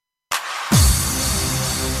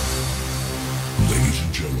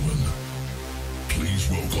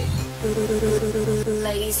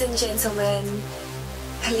Ladies and gentlemen,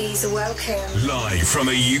 please welcome. Live from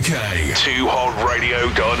the UK,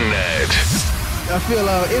 2hotradio.net. I feel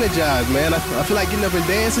energized, man. I feel like getting up and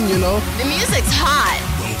dancing, you know. The music's hot.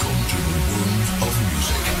 Welcome to the world of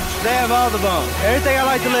music. They have all the bone. Everything I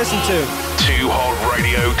like to listen to.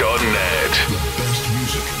 2hotradio.net. The best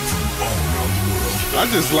music from all around the world.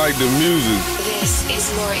 I just like the music. This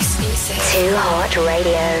is more exclusive. Too Hot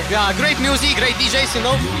Radio. Yeah, great music, great DJs, you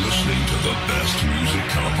know. You're listening to the best music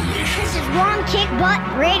compilation. This is One Kick Butt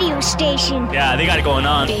Radio Station. Yeah, they got it going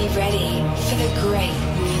on. Be ready for the great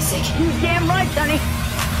music. Damn right, Sonny.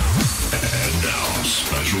 And now,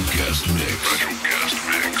 special guest mix.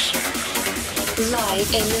 Live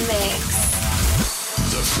in the mix.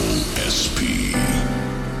 The full SP.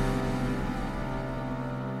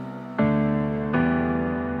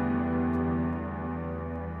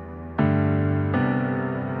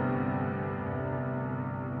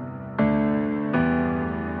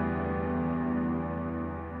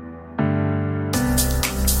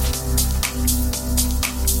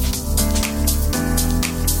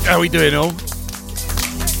 How are we doing all?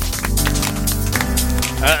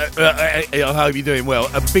 I hope you're doing well.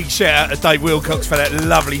 A big shout out to Dave Wilcox for that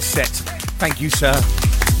lovely set. Thank you, sir.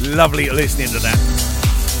 Lovely listening to that.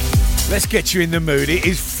 Let's get you in the mood. It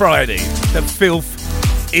is Friday. The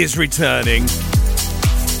filth is returning.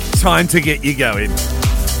 Time to get you going.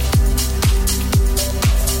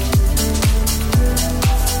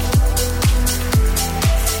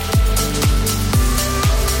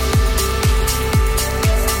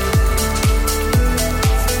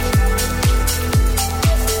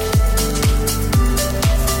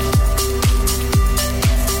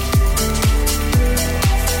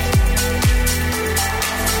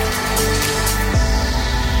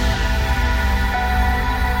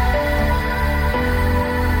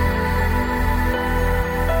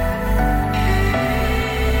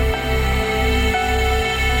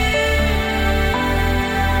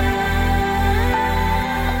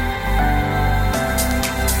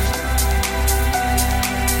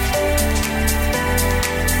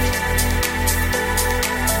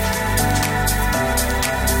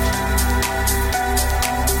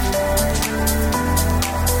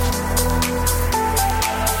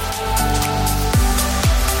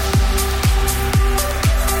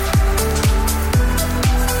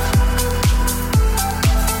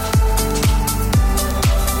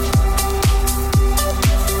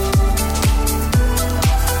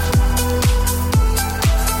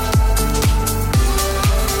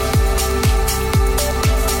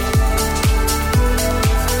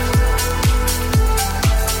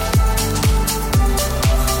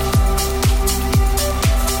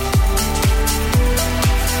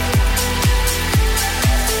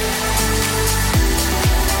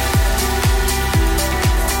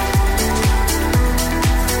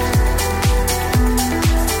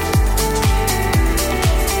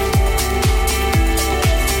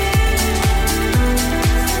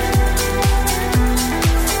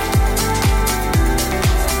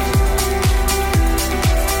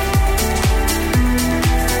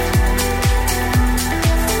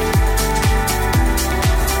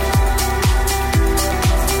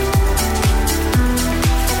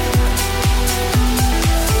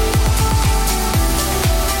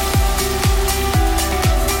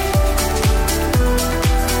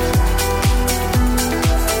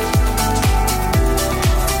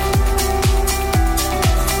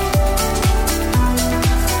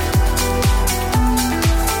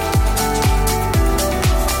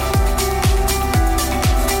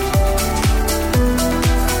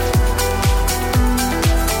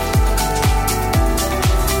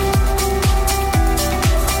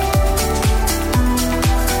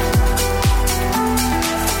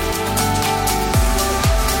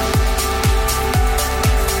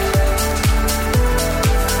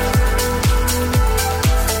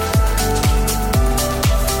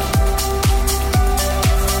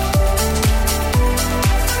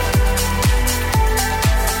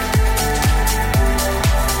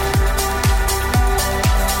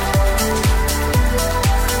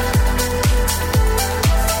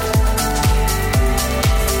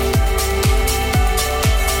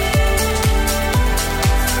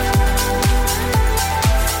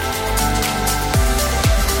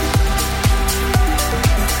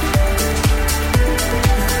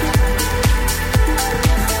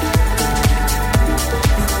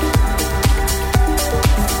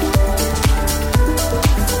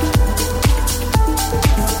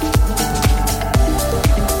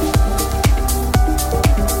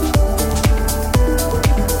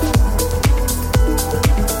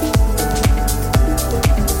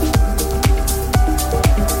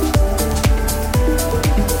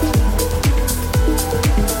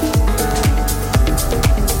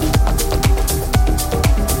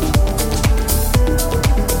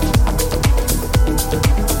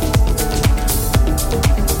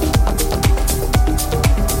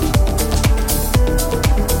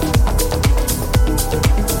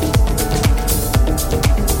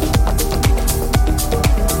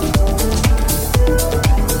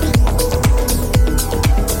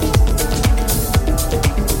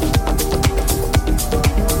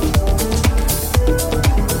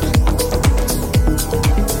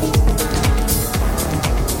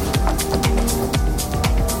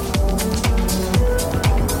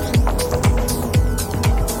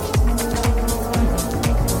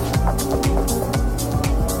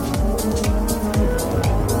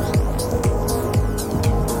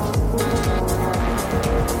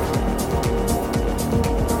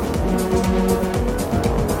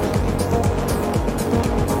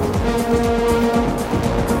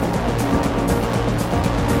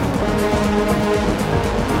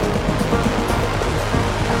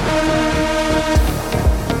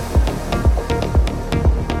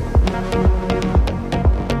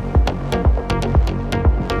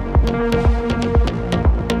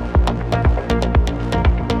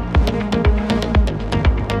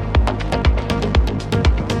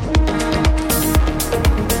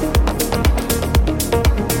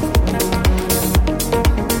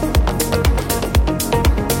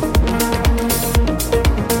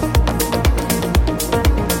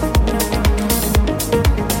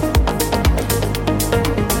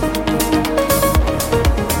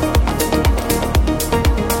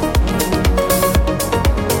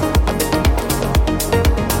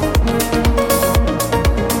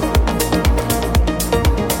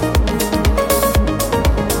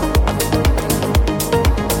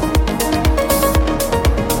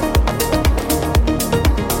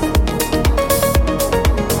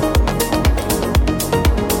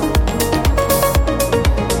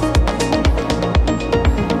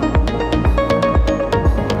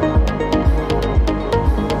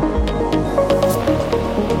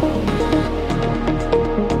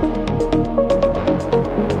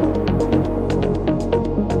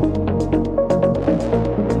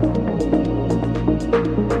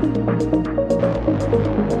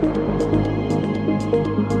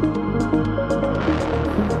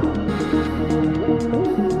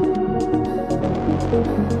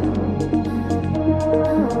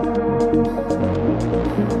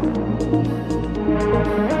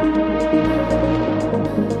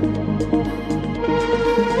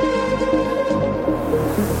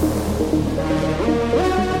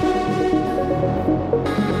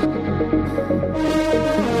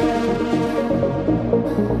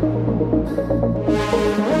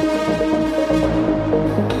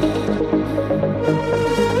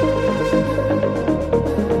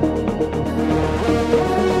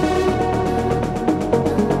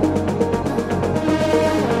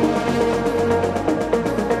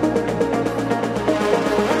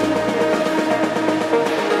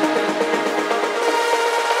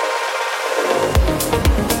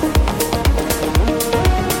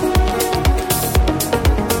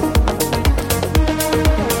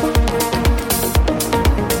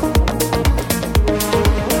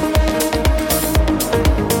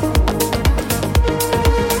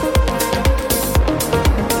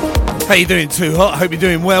 How you doing, Too Hot? Hope you're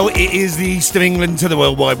doing well. It is the East of England to the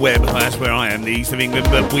World Wide Web. That's where I am, the East of England,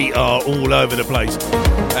 but we are all over the place.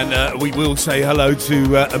 And we will say hello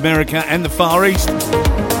to America and the Far East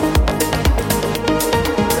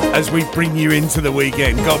as we bring you into the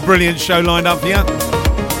weekend. Got a brilliant show lined up for you.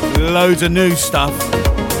 Loads of new stuff.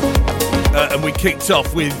 And we kicked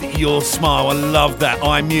off with Your Smile. I love that.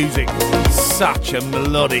 iMusic. Such a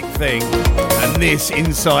melodic thing. And this,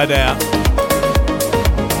 Inside Out.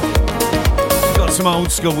 Some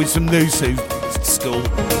old school with some new school,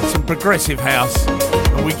 some progressive house,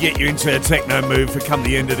 and we get you into a techno mood for come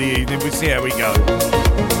the end of the evening. We'll see how we go.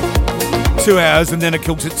 2 hours, and then of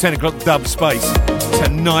course at 10 o'clock Dub Space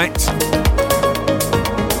tonight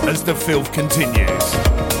as the filth continues.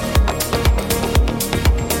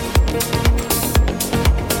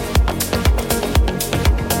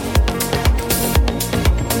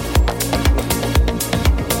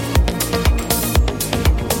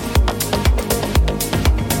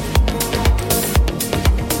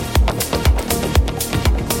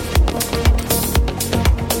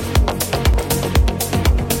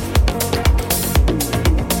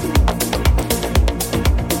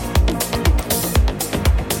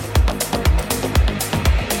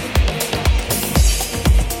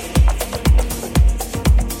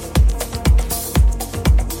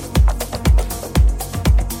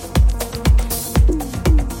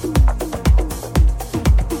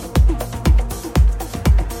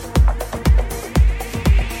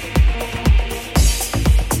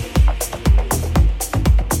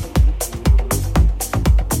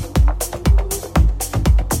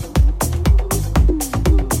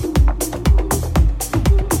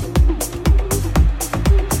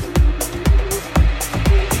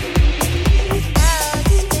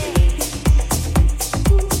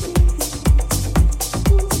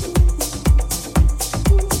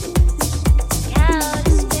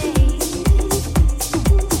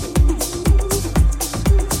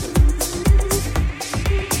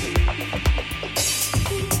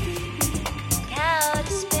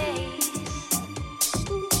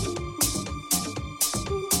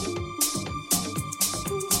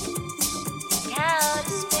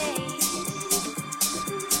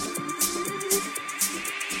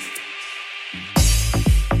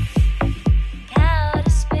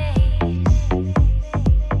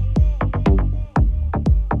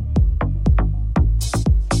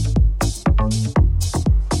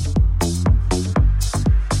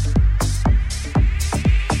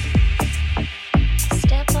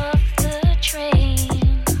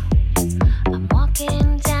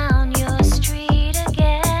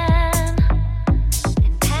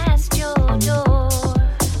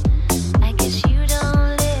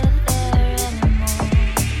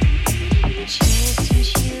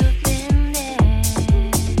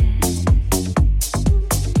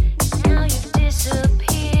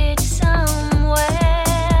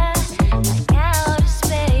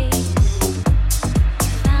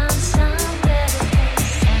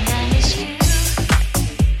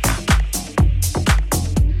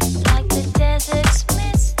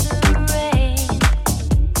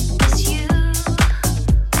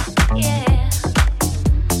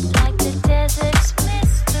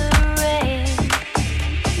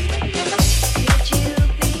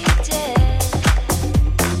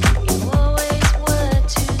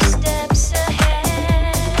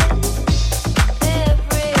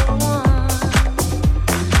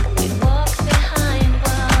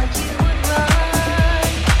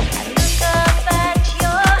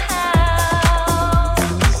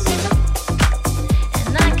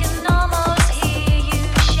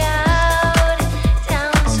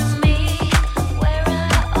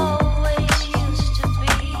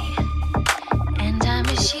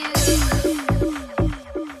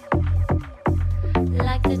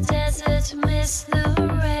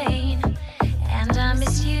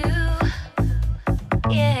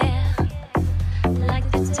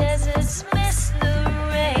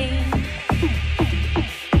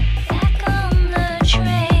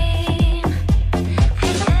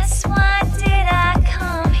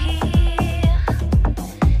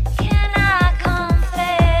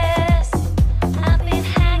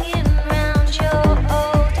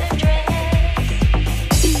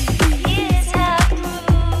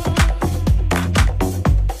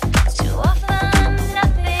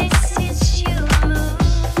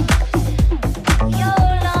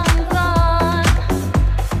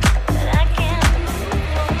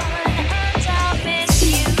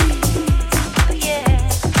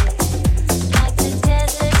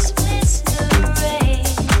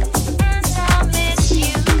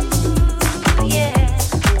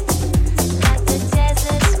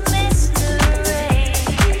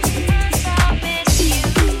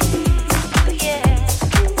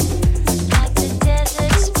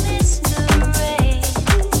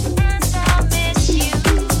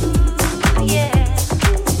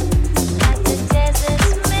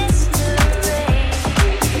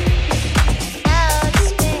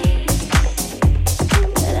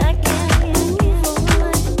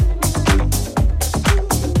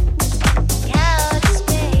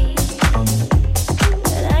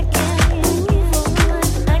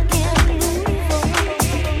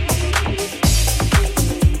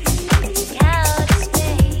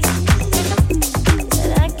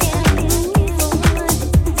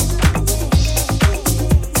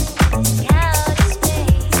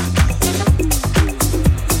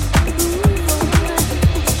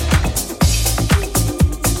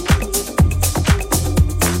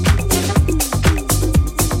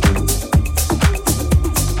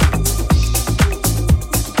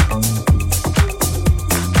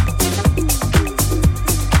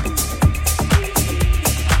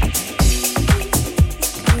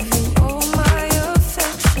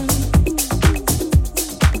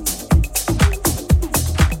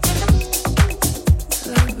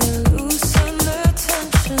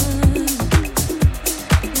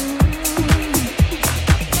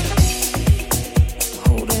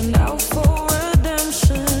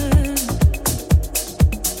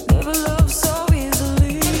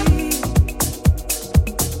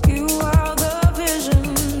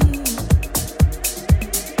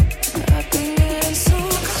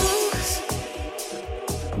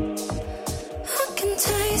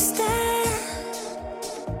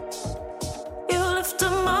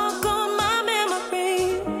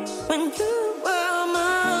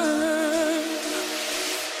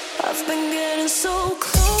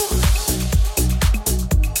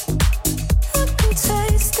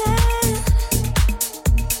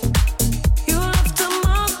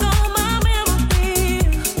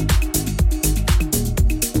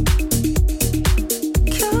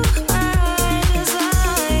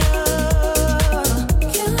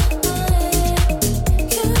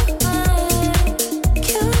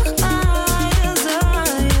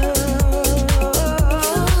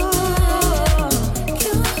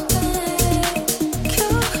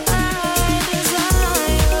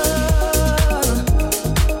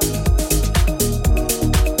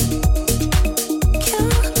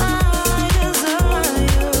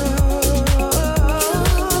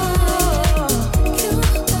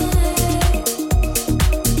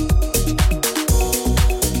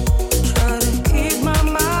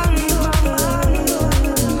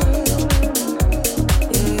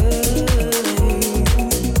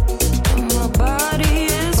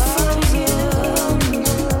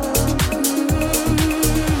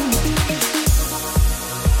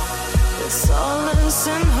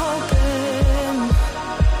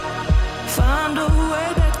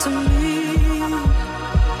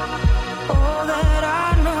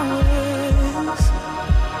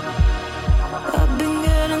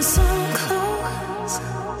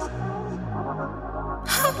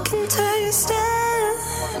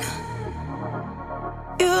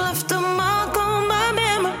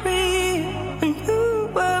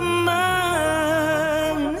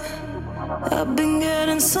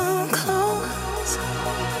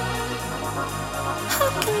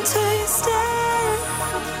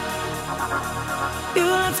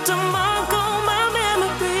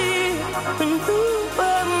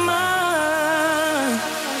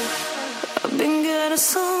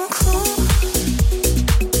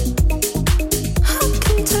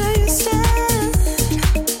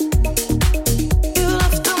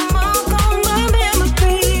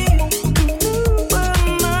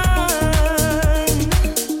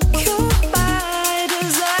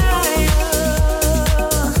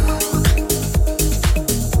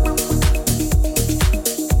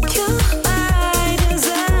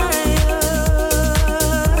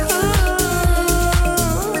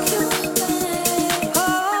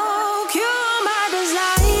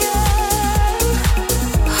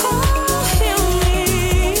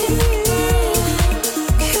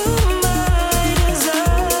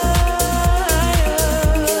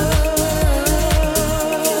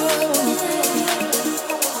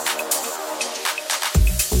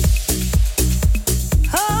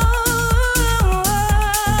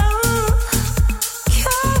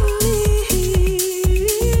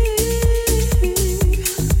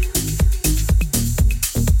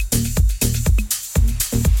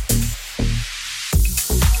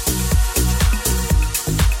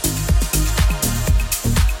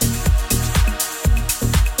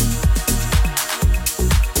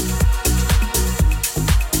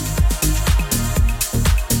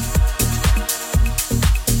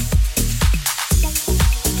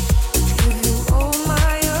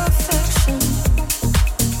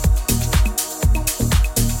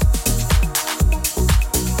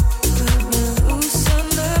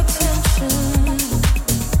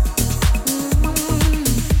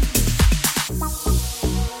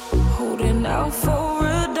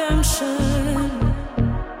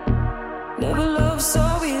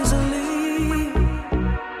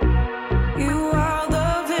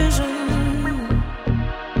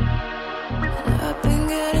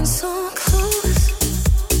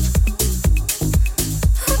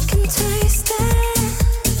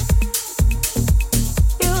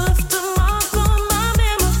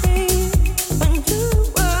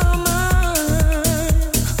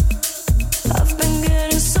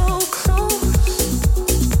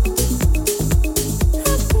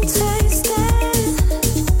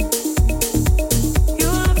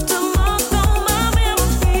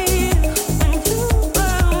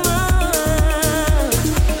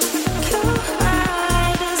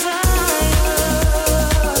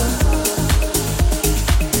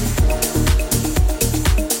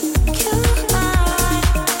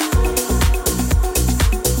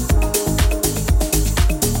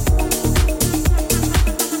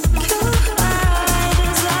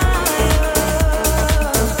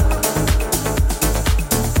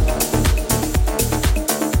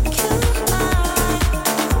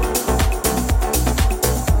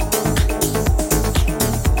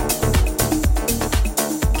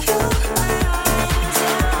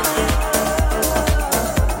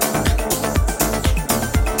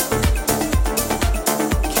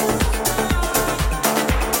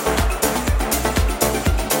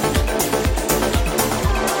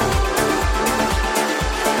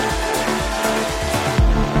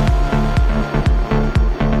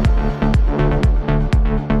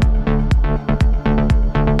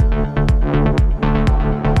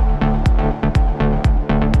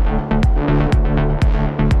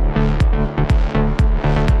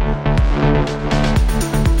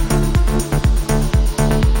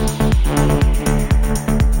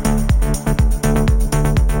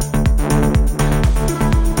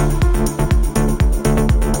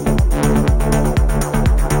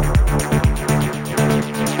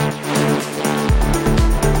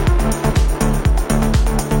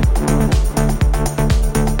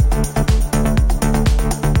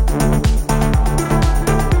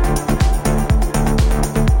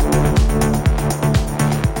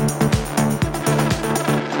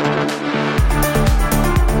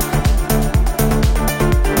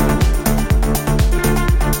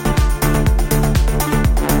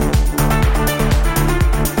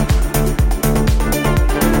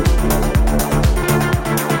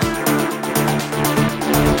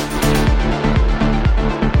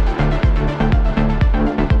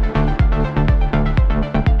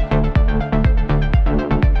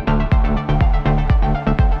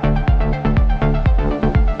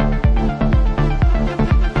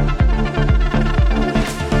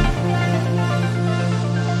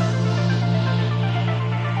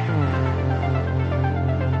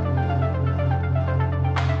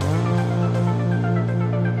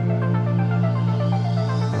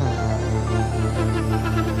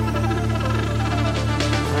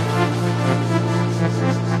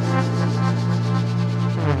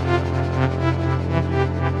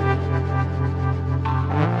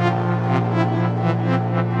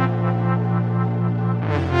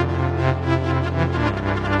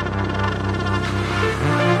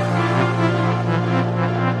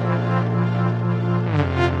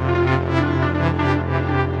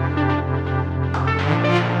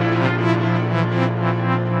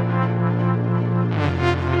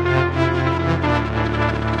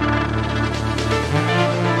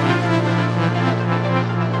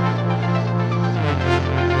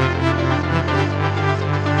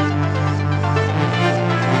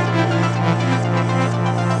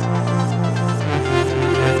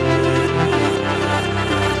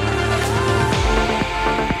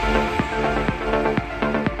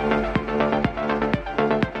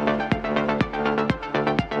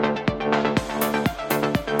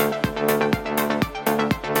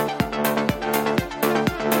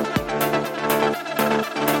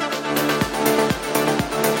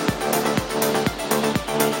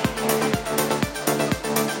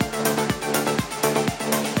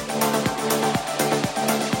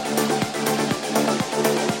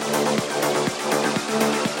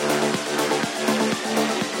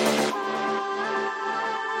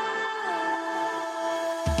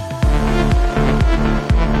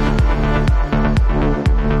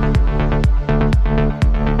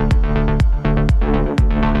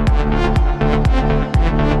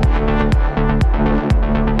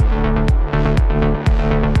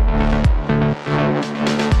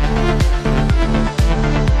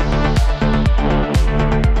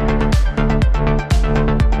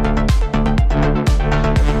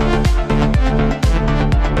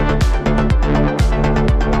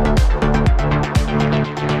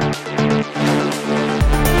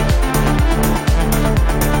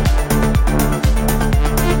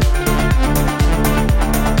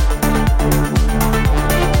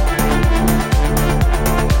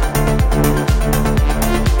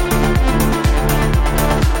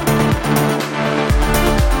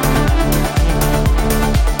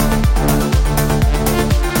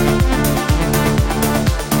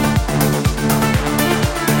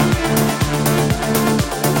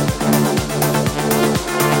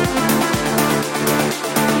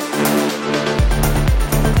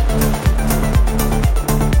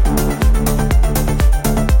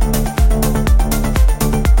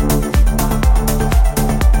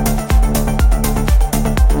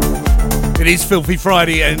 It is Filthy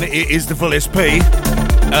Friday and it is the full SP.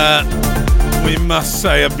 We must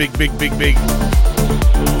say a big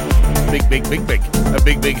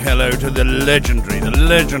hello to the legendary, the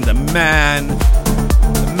legend, the man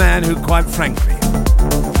who, quite frankly,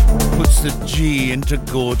 puts the G into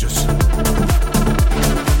gorgeous.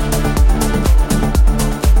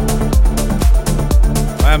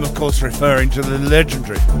 I am, of course, referring to the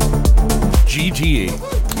legendary GTE.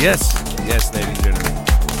 Yes, ladies and gentlemen.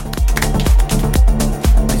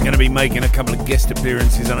 He's going to be making a couple of guest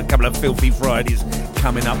appearances on a couple of Filthy Fridays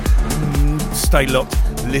coming up. Stay locked,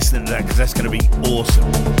 listen to that, because that's going to be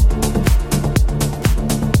awesome.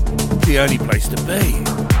 The only place to be.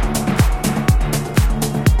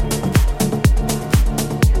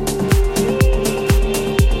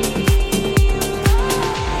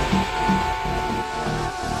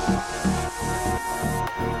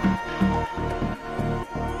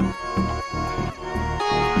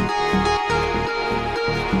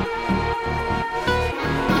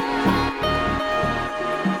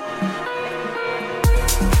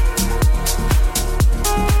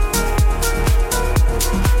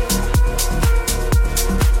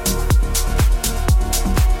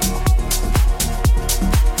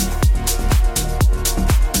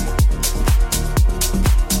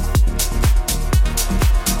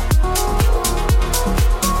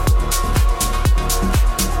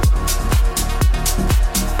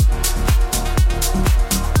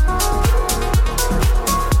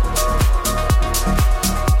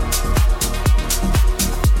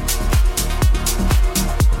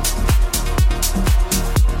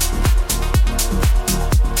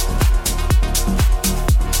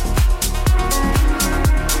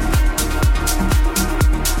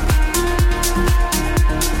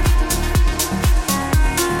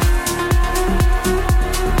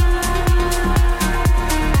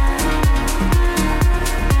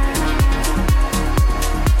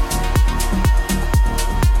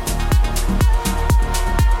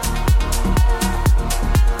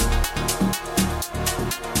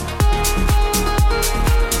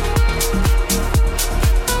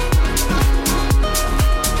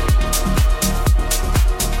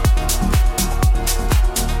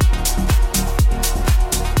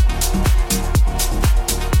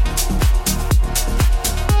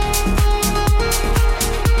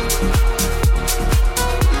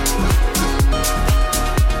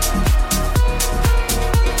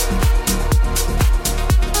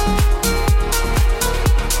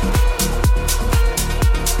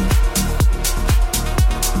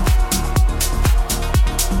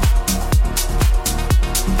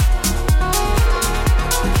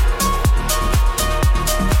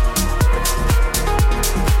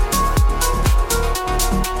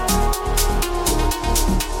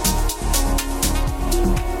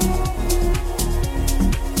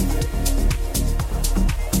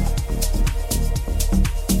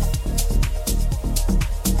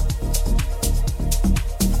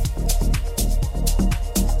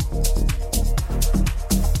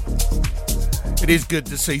 It is good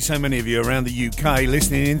to see so many of you around the UK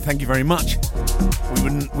listening in. Thank you very much.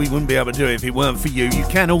 We wouldn't be able to do it if it weren't for you. You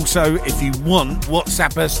can also, if you want,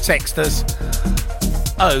 WhatsApp us, text us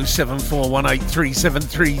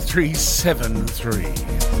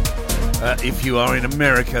 07418373373. If you are in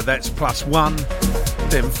America, that's +1,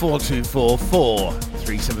 then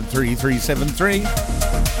 4244373373.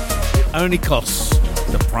 It only costs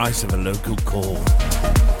the price of a local call.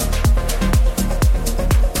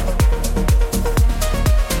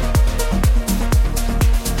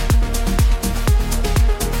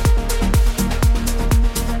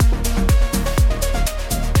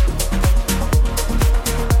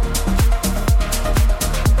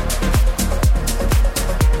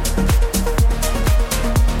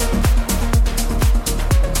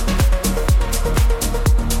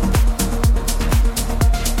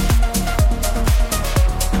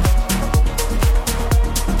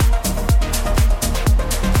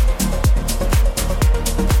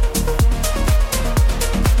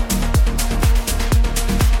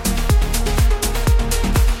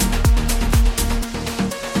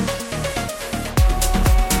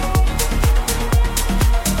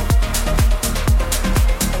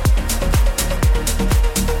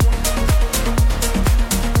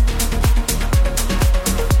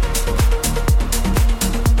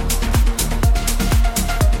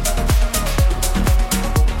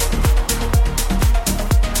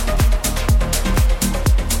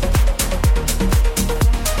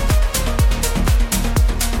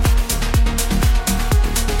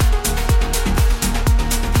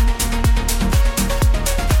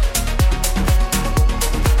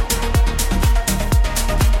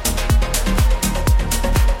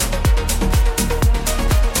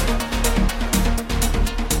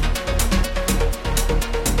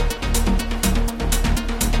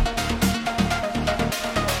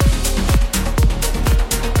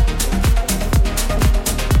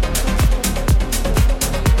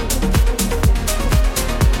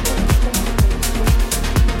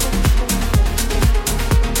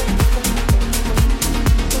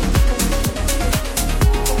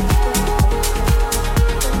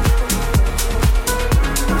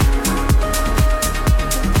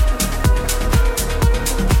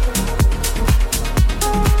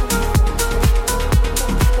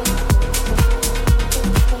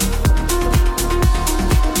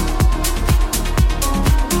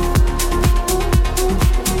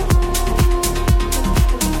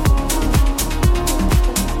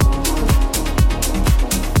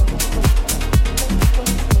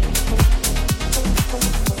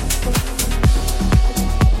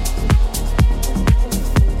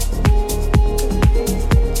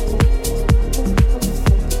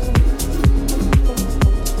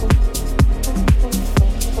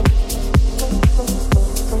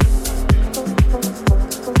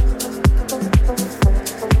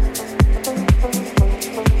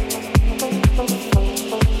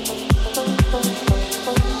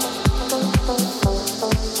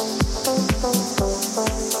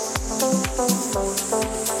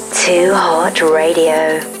 Too Hot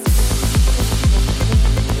Radio.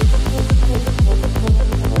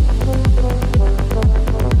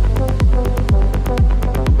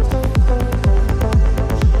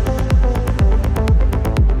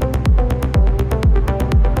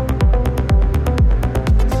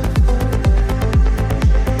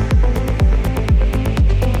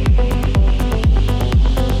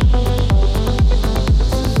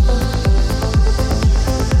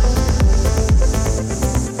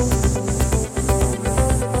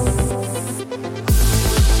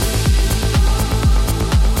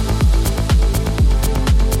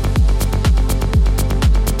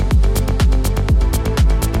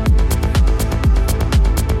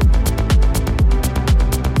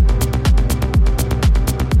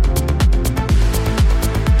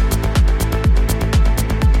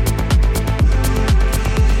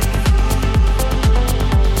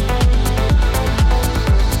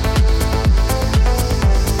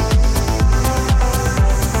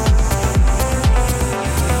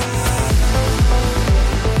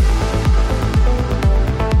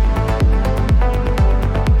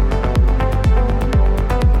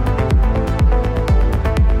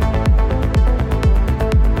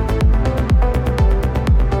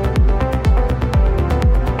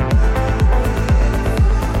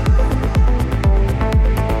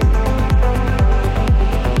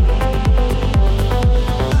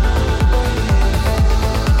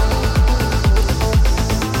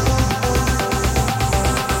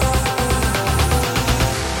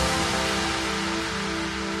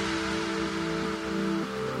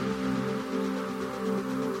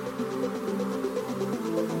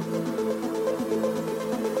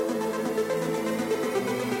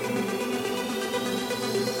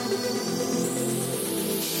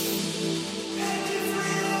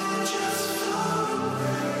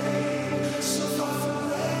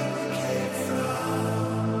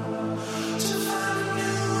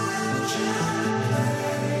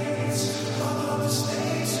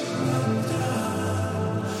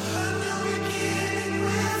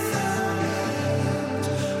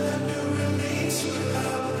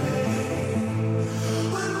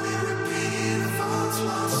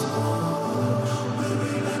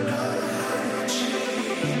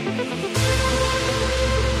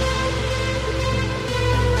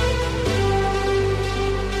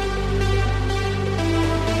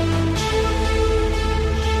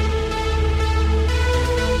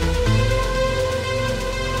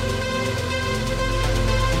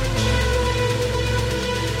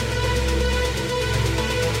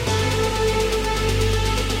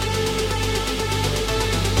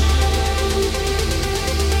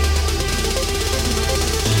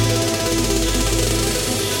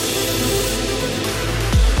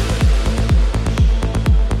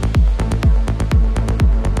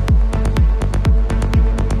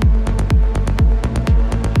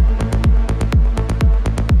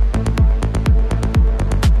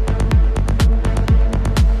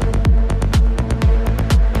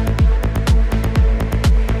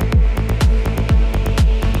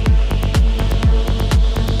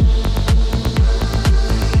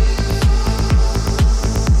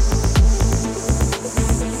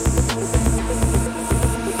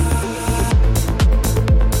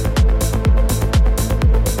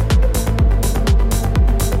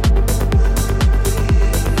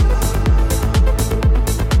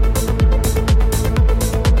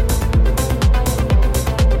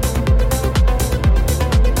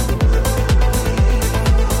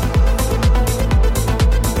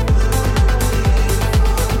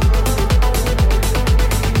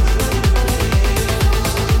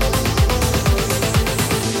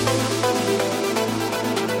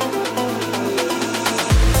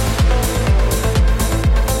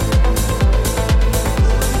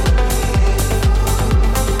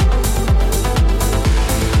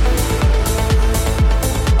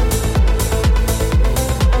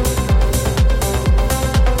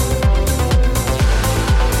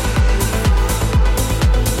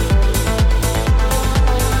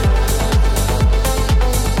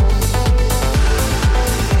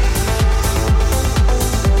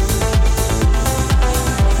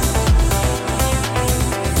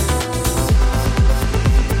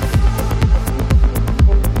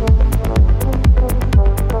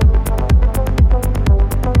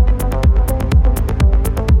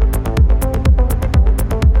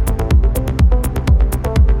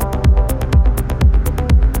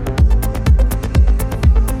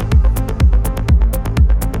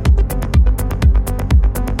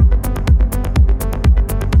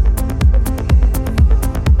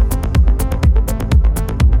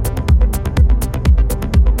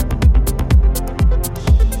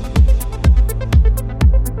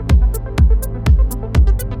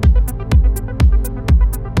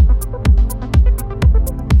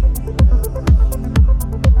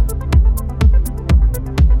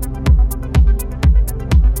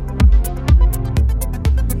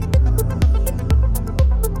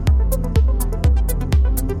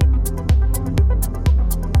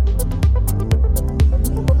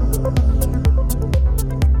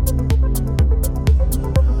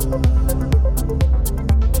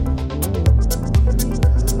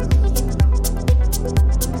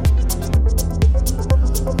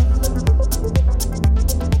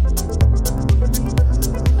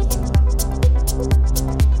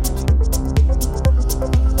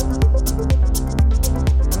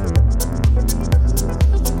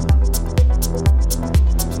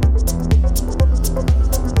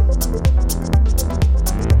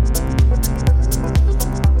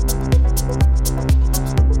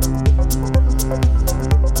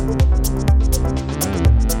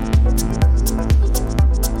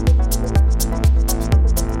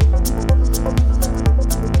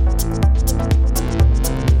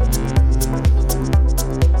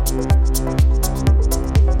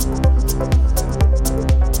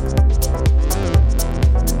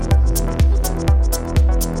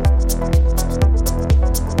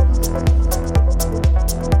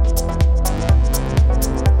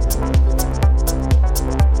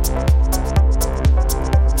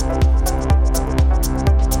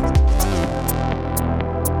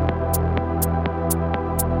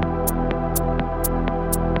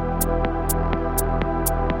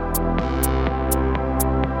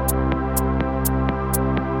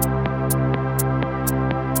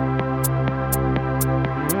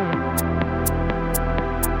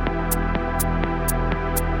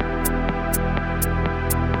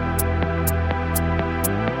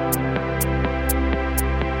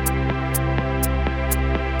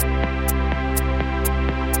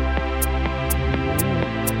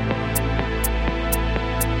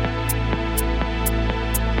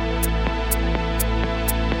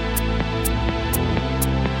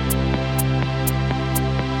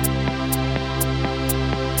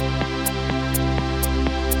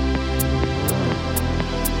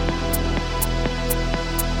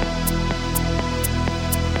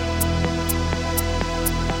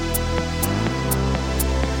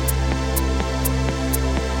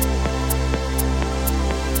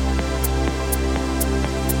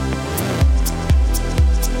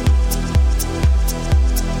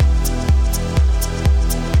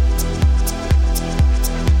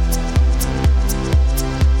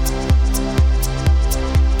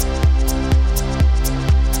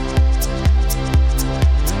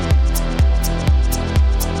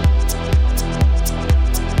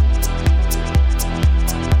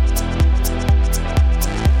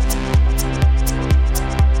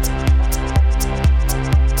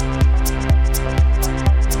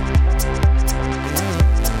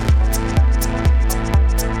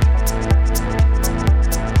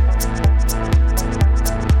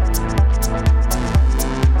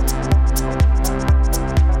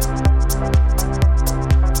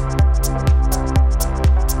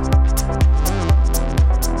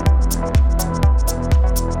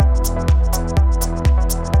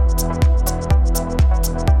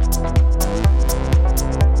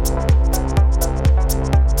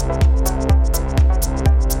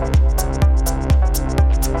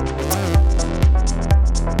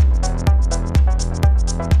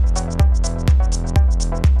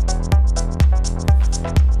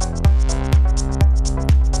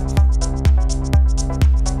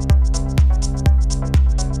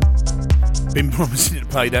 promising to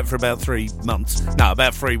play that for about 3 months. No,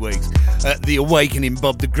 about 3 weeks. The Awakening,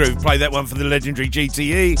 Bob the Groove. Play that one for the legendary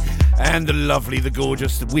GTE. And the lovely, the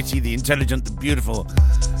gorgeous, the witty, the intelligent, the beautiful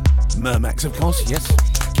Mermax, of course, yes.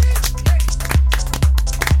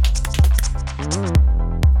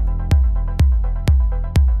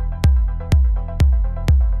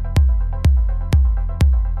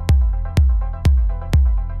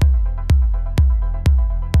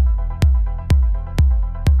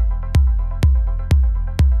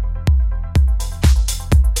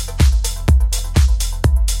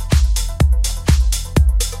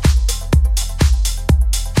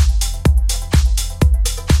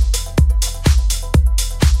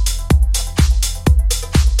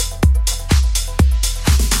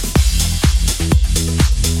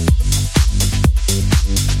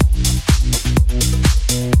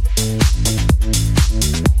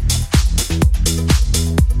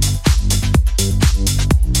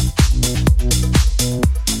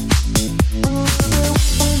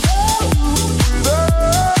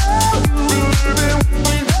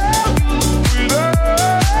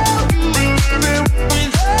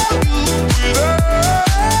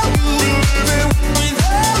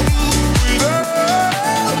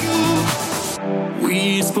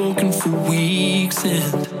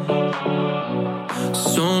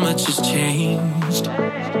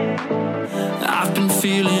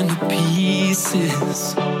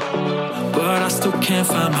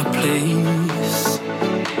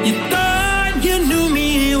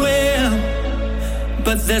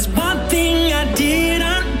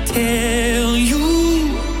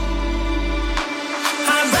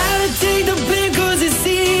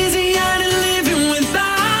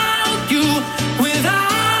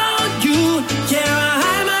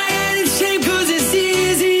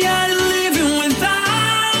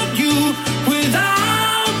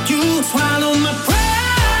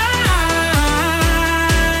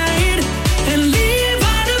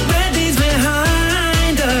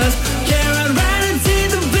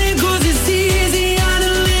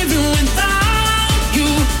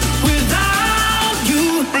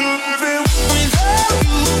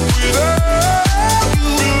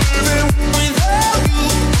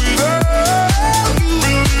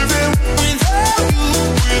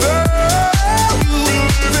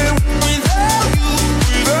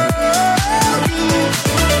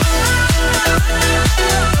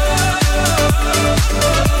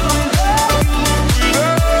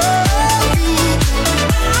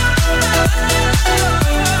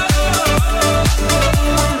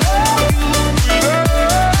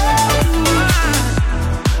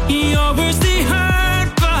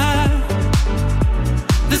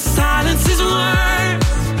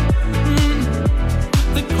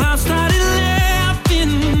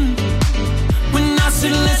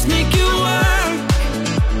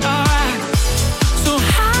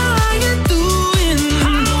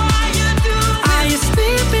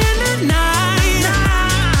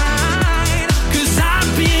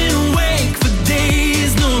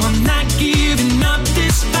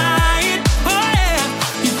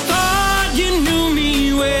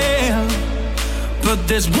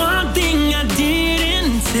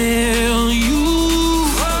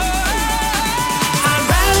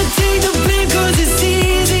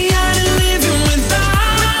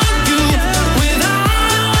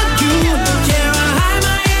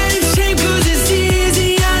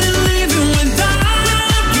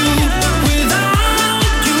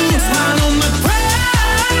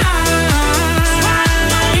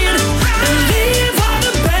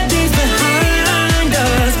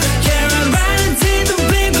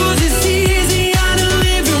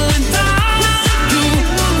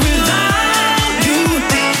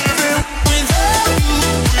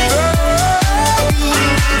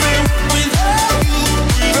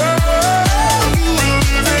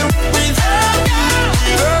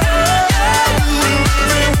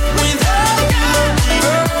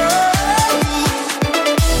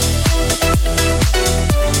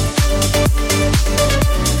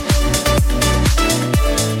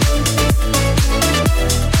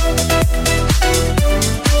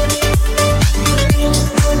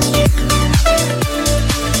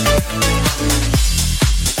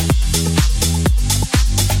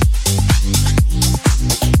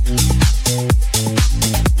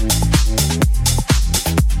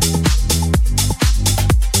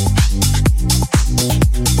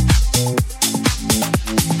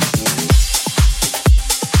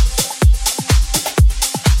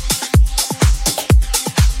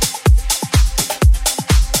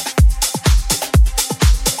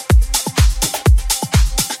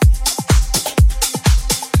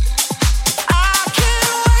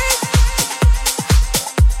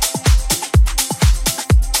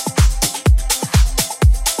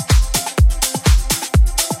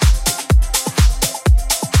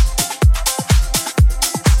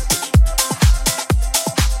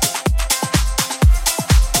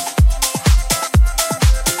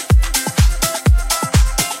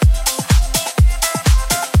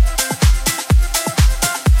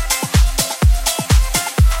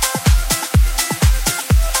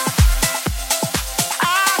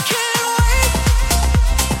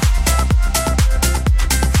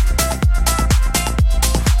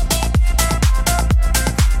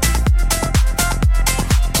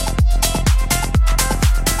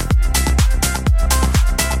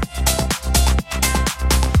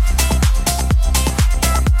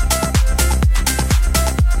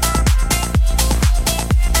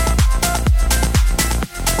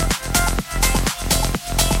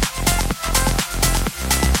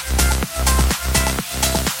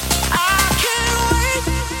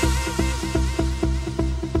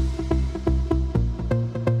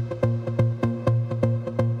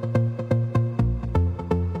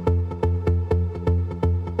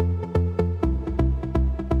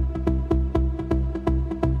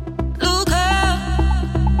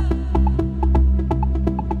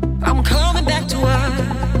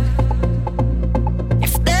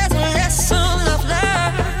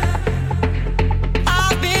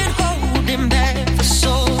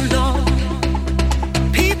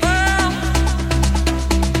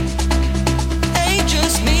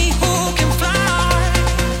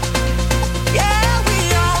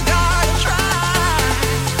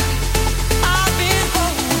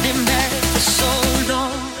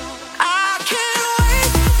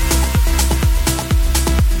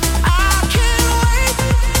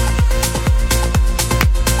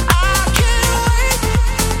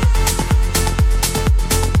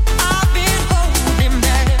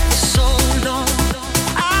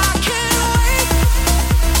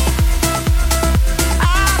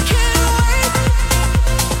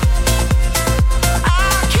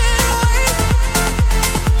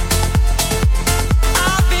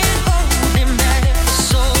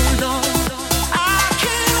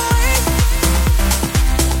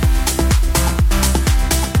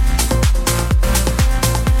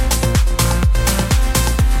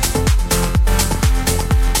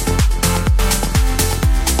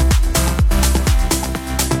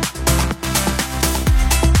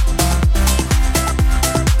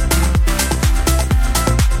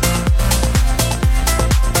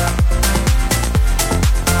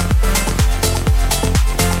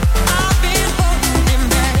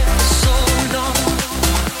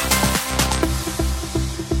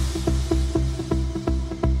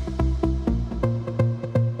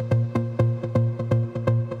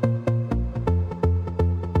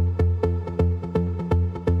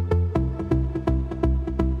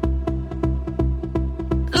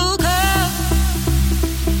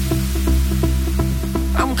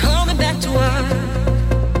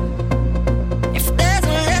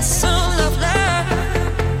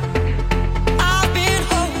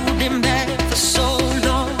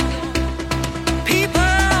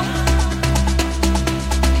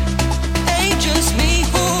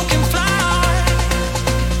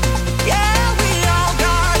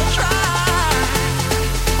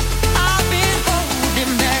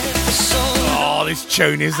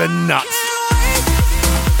 tune is the nuts.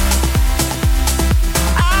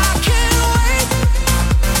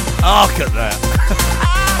 Look at that.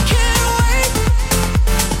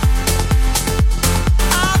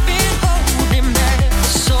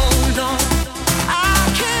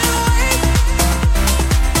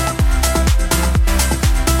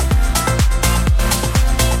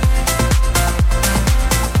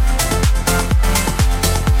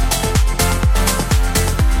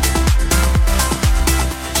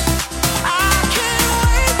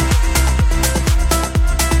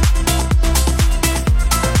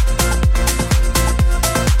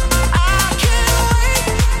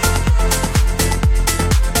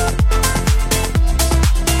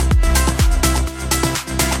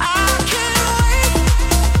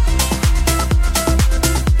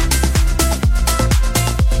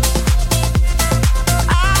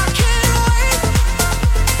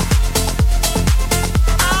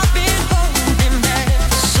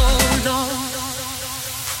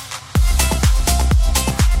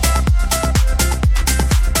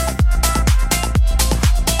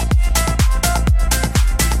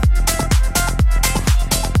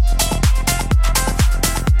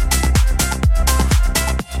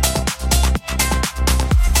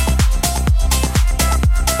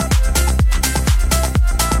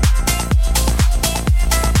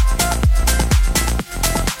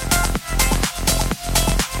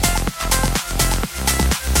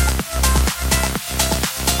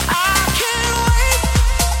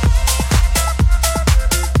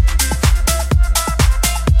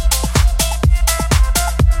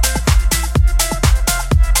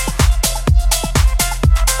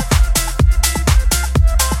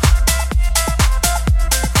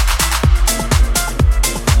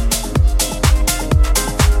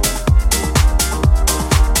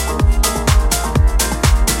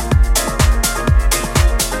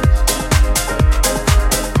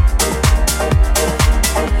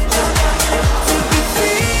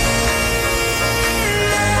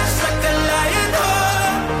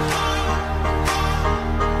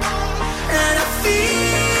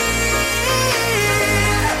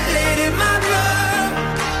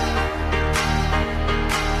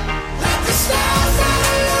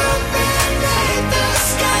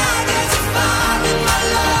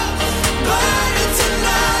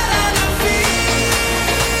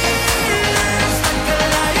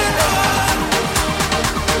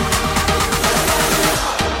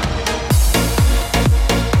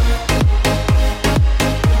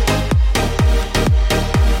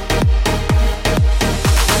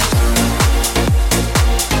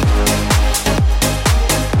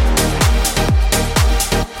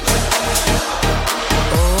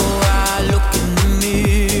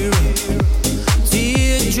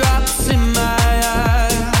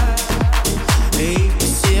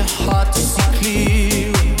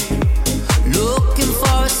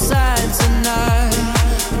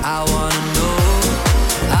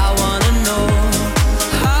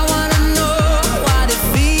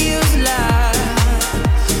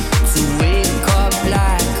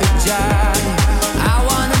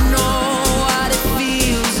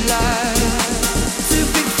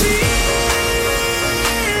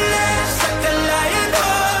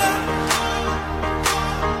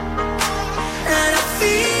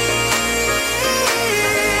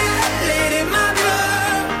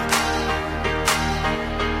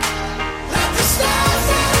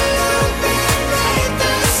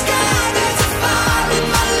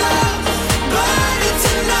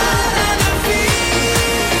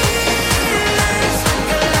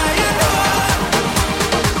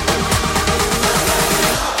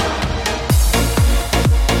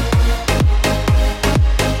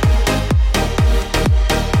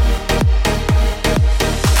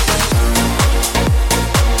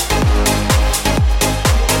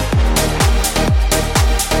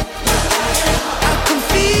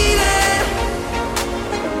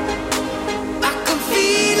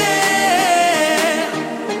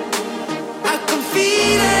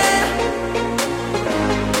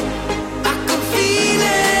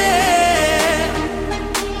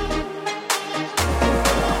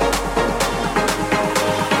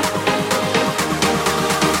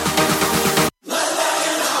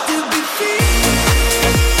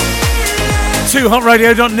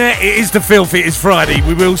 TooHotRadio.net. It is the filth. It is Friday.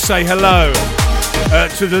 We will say hello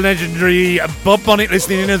to the legendary Bob Bonnet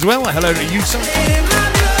listening in as well. Hello to you, son.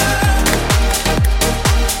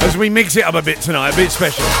 As we mix it up a bit tonight, a bit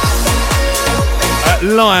special.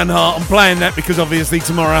 Lionheart, I'm playing that because obviously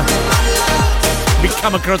tomorrow we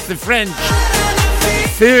come across the French.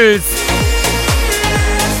 Fierce.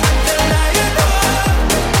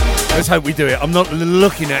 Let's hope we do it. I'm not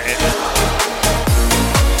looking at it.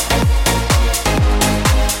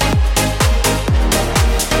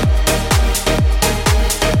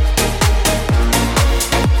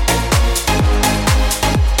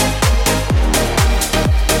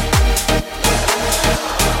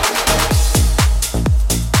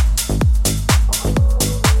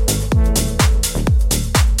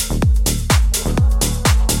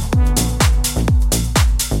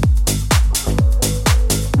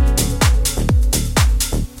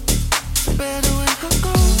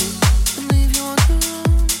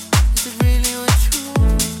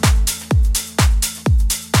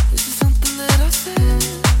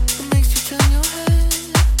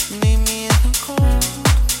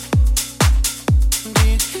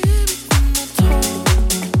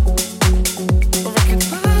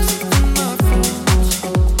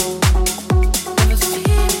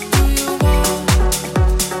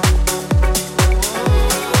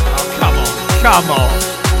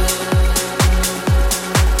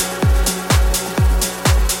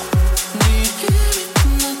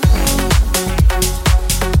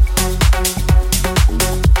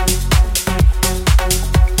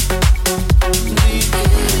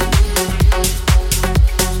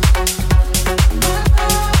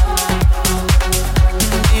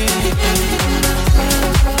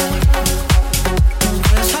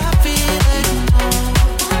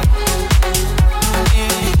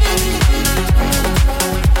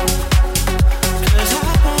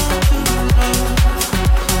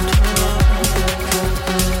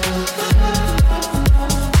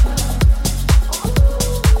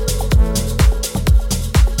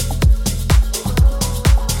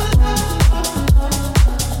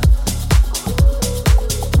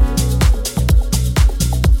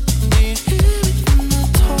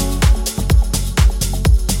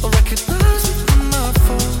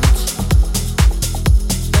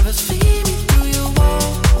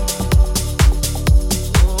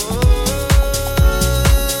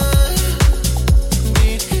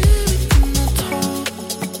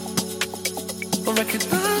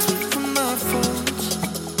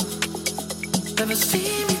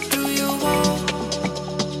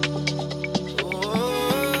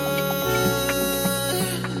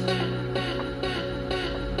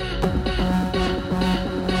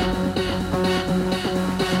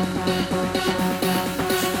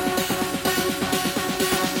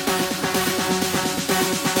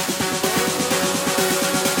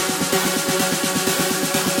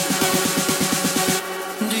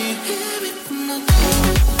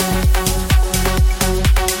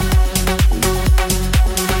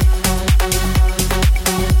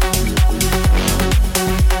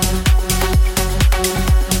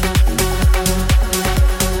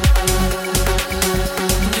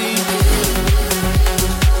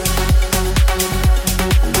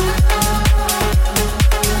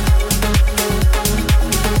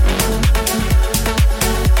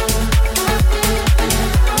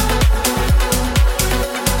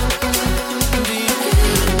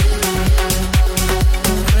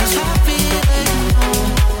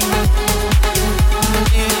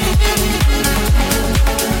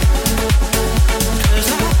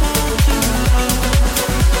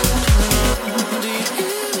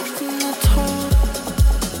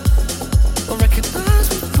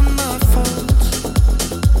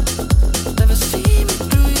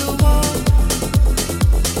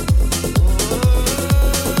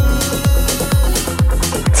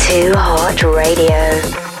 Too Hot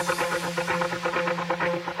Radio.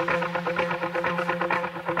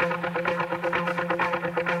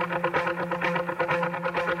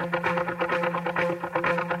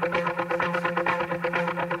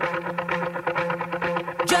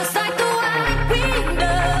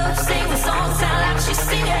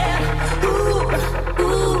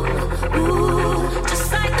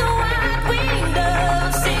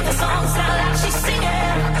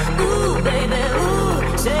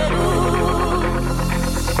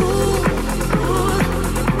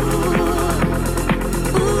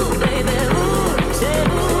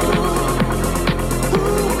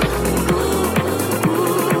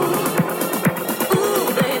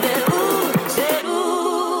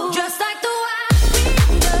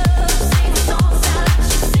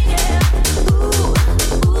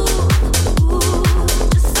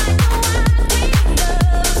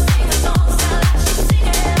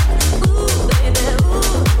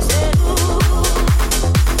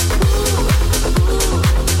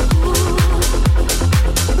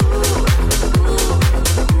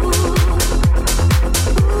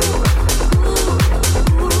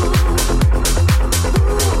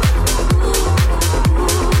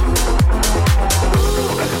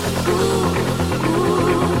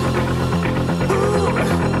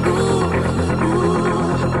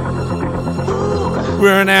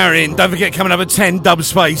 We're an hour in. Don't forget, coming up at 10, Dub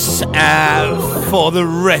Space for the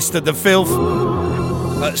rest of the filth.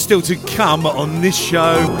 Still to come on this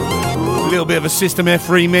show, a little bit of a System F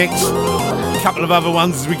remix, a couple of other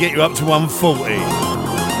ones as we get you up to 140.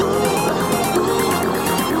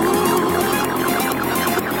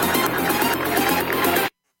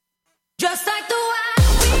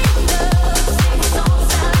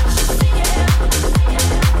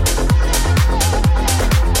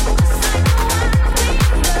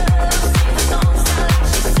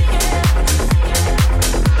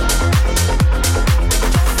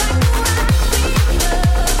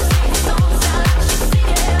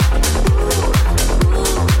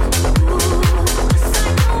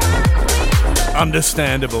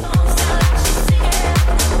 Understandable.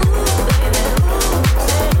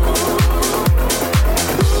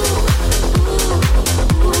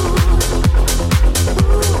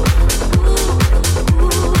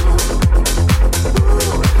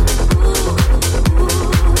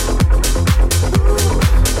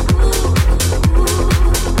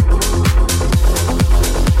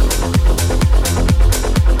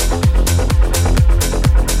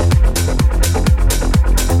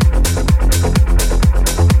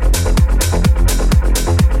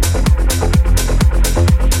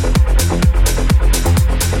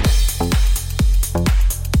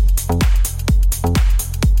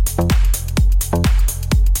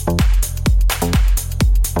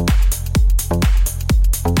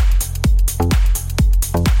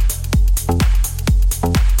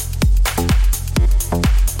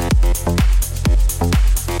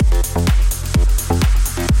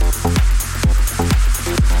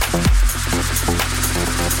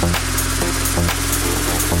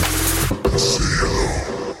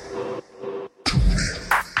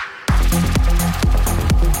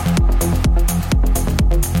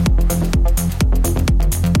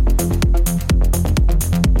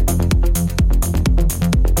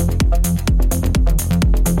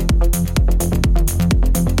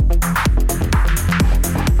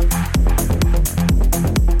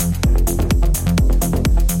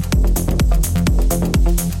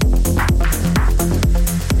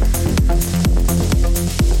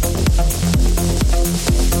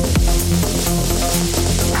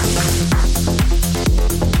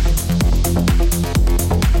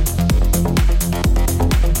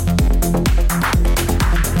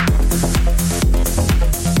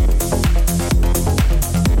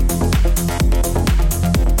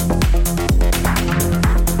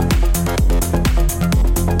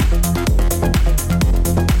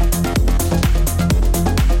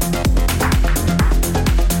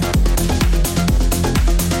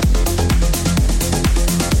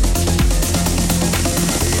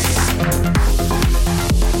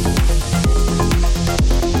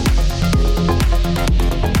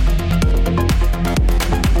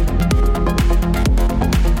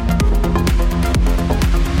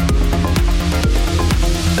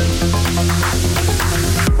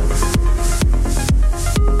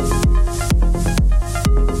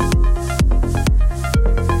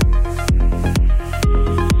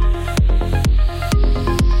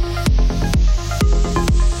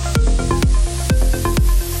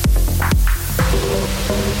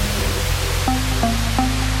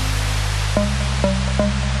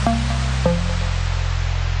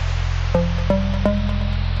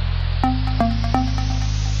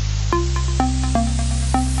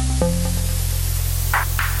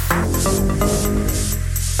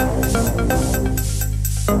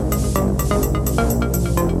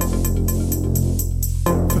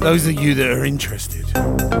 those of you that are interested,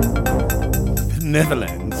 the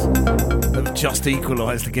Netherlands have just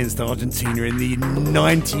equalised against Argentina in the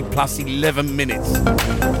 90 plus 11 minutes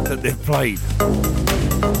that they've played.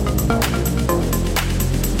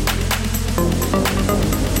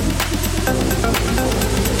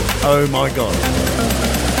 Oh my God.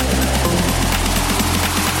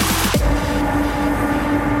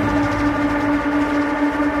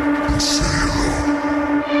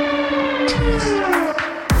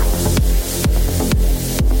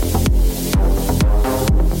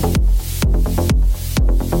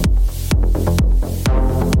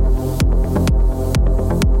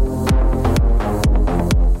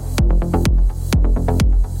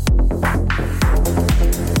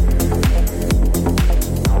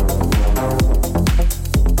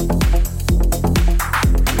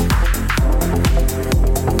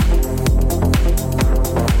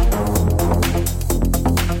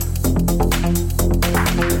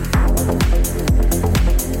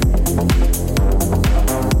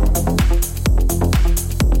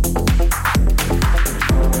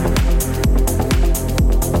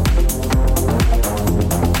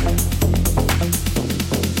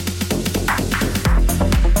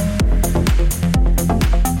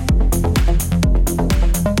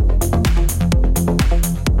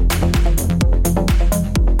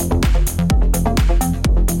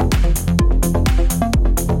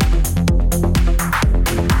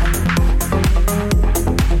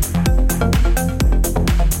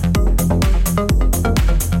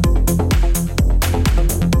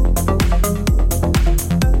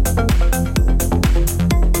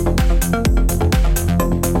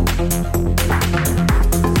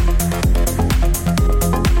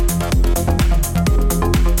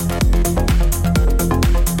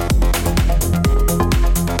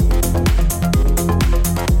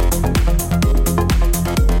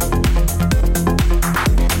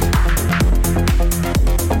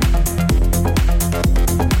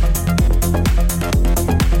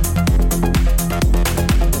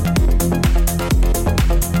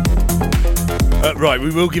 Right,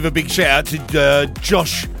 we will give a big shout out to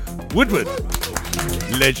Josh Woodward,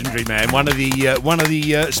 legendary man, one of the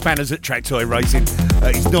spanners at Track Toy Racing.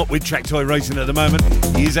 He's not with Track Toy Racing at the moment.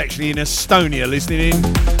 He is actually in Estonia listening in.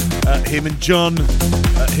 Him and John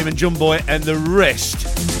Boy and the rest.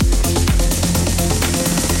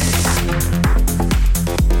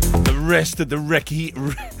 The rest of the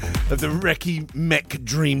Recce Mech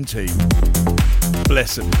Dream Team.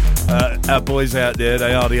 Bless them. Our boys out there,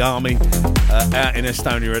 they are the army out in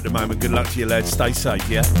Estonia at the moment. Good luck to you, lads. Stay safe,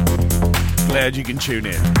 yeah? Glad you can tune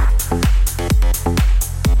in.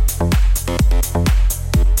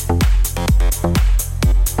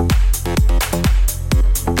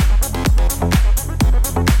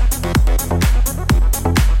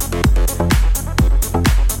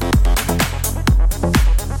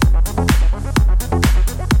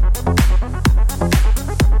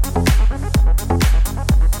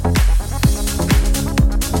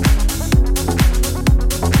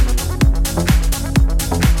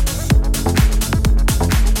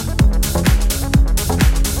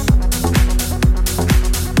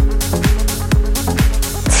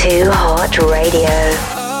 Radio.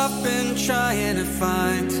 I've been trying to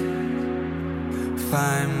find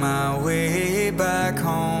my way back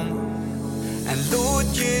home. And Lord,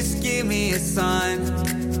 just give me a sign,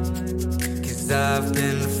 'cause I've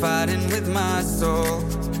been fighting with my soul.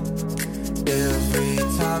 Every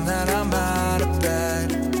time that I'm out of bed,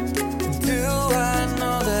 do I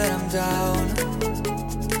know that I'm down?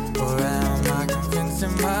 Or am I convinced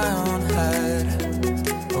in my own head?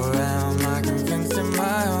 Or am I convinced in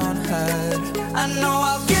my own head? I know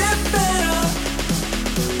I'll get better.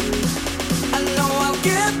 I know I'll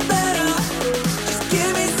get better. Just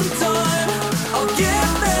give me some time. I'll get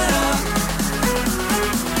better.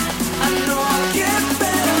 I know I'll get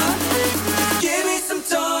better. Just give me some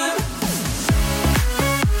time.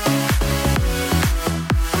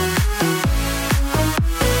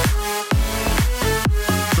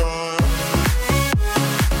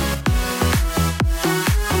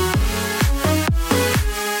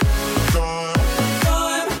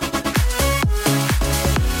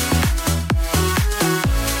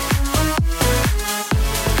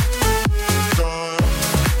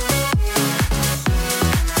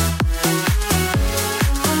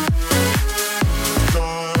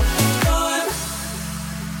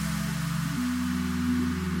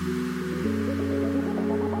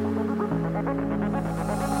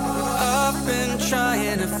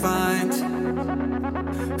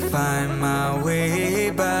 Find my way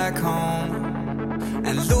back home.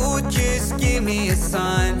 And Lord, just give me a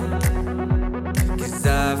sign, 'cause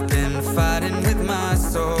I've been fighting with my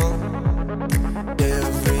soul.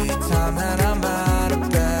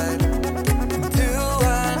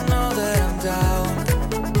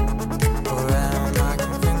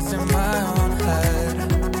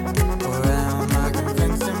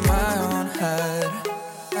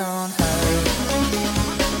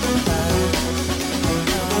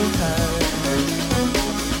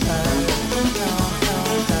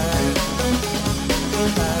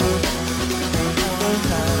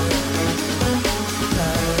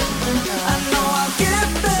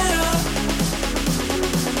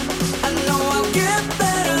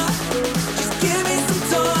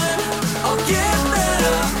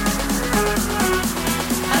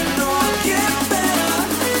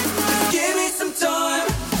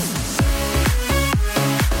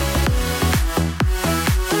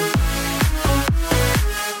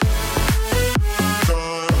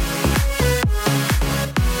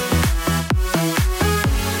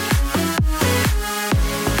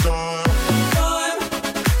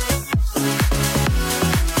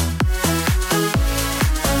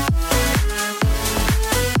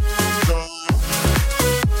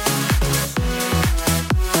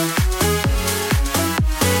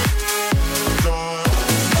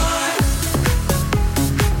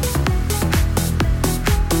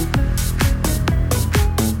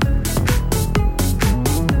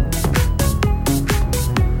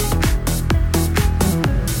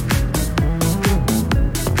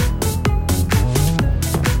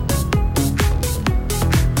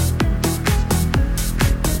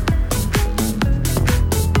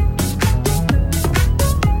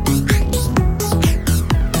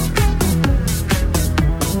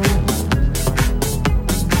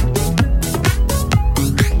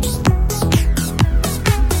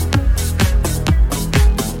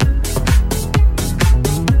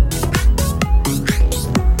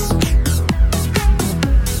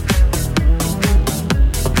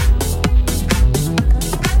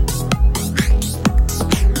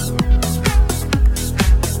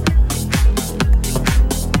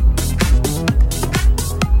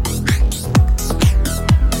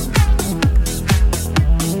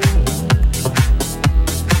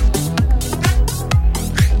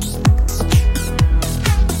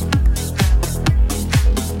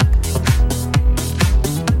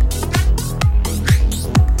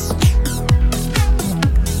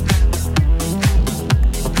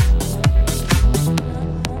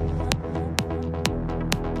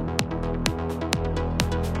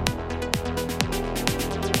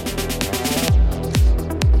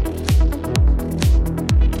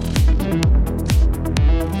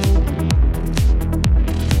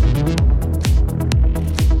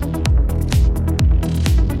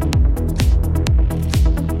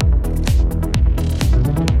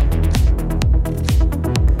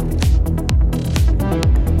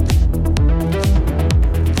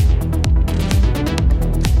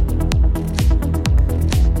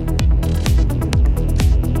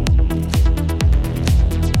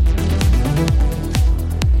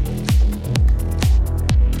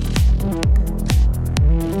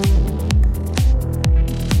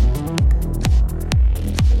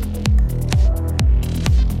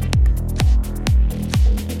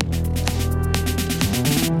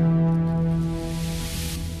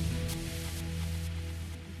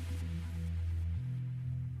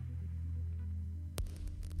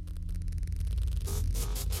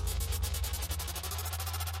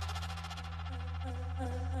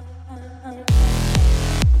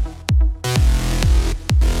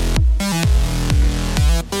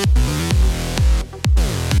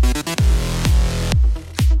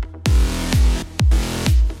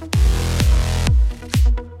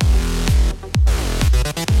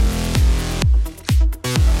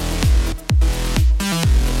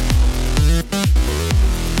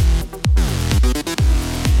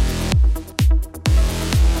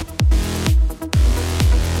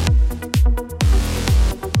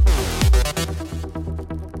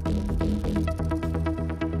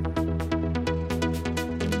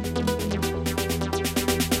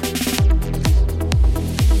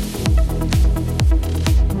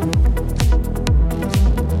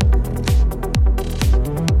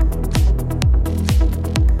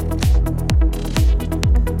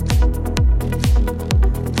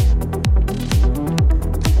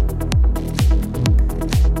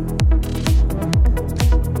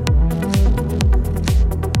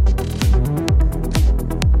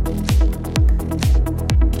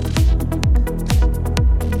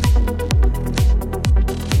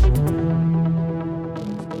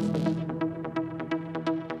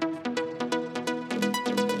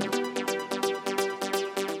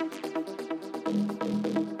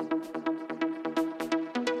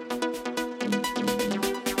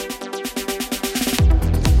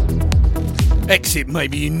 Exit,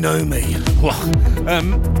 maybe you know me.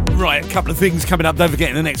 Right, a couple of things coming up. Don't forget,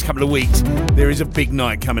 in the next couple of weeks, there is a big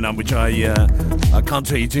night coming up, which I can't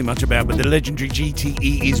tell you too much about, but the legendary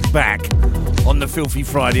GTE is back on the Filthy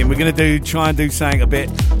Friday, and we're going to try and do something a bit.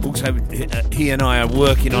 Also, he and I are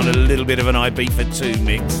working on a little bit of an Ibiza 2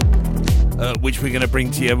 mix, which we're going to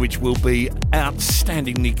bring to you, which will be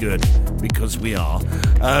outstandingly good, because we are.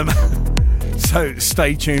 So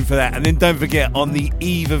stay tuned for that. And then don't forget, on the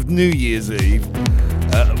eve of New Year's Eve,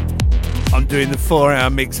 I'm doing the 4-hour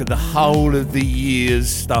mix of the whole of the year's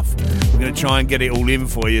stuff. We're going to try and get it all in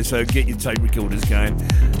for you, so get your tape recorders going.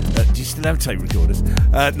 Do you still have tape recorders?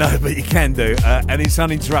 No, but you can do. And it's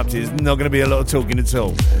uninterrupted. There's not going to be a lot of talking at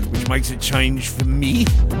all, which makes a change for me.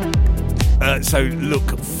 So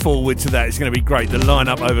look forward to that. It's going to be great. The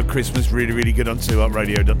lineup over Christmas, really, really good on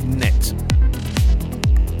 2upradio.net.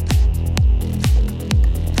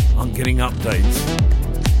 I'm getting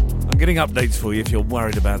updates for you if you're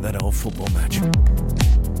worried about that old football match.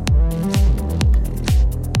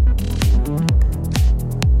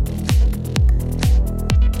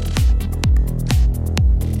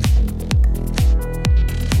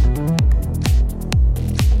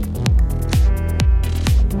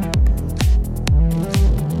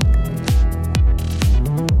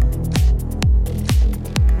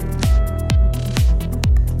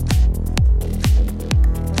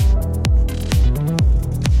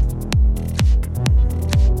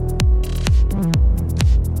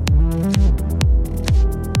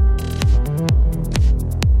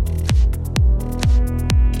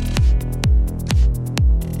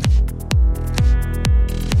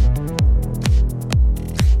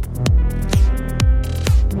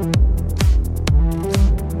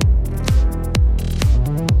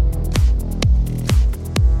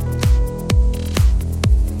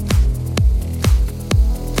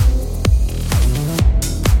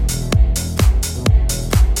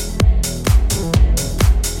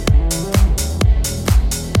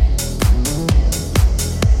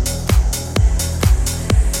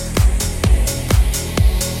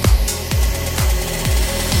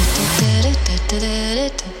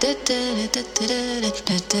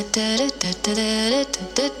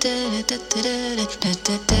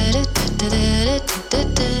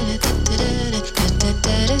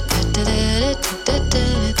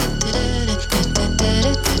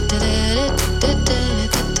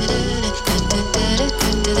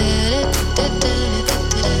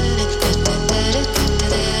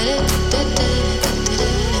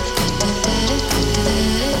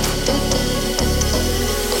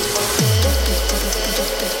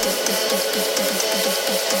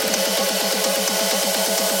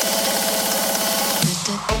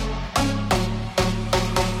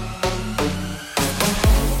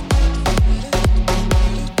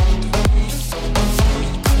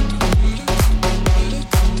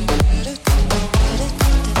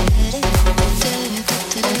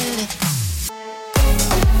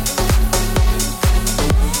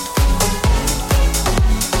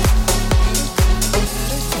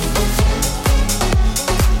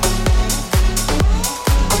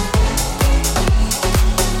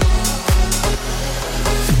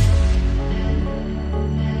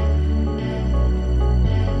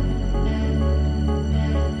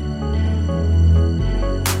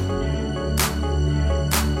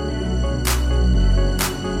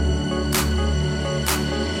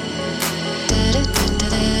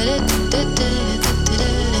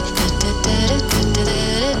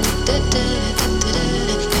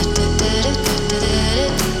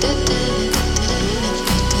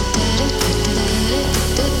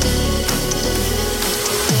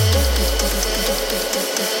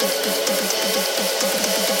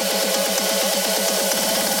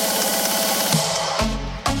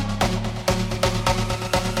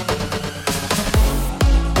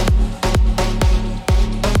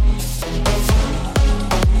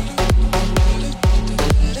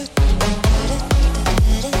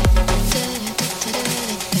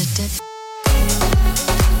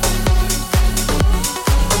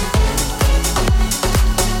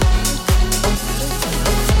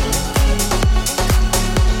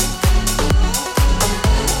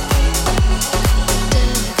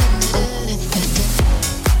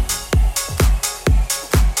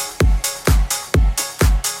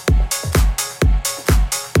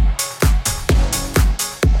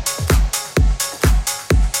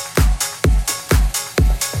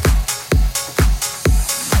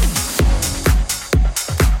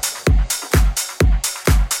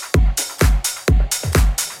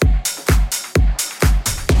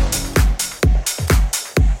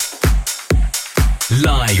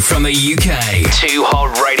 Live from the UK,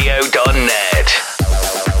 2hotradio.net.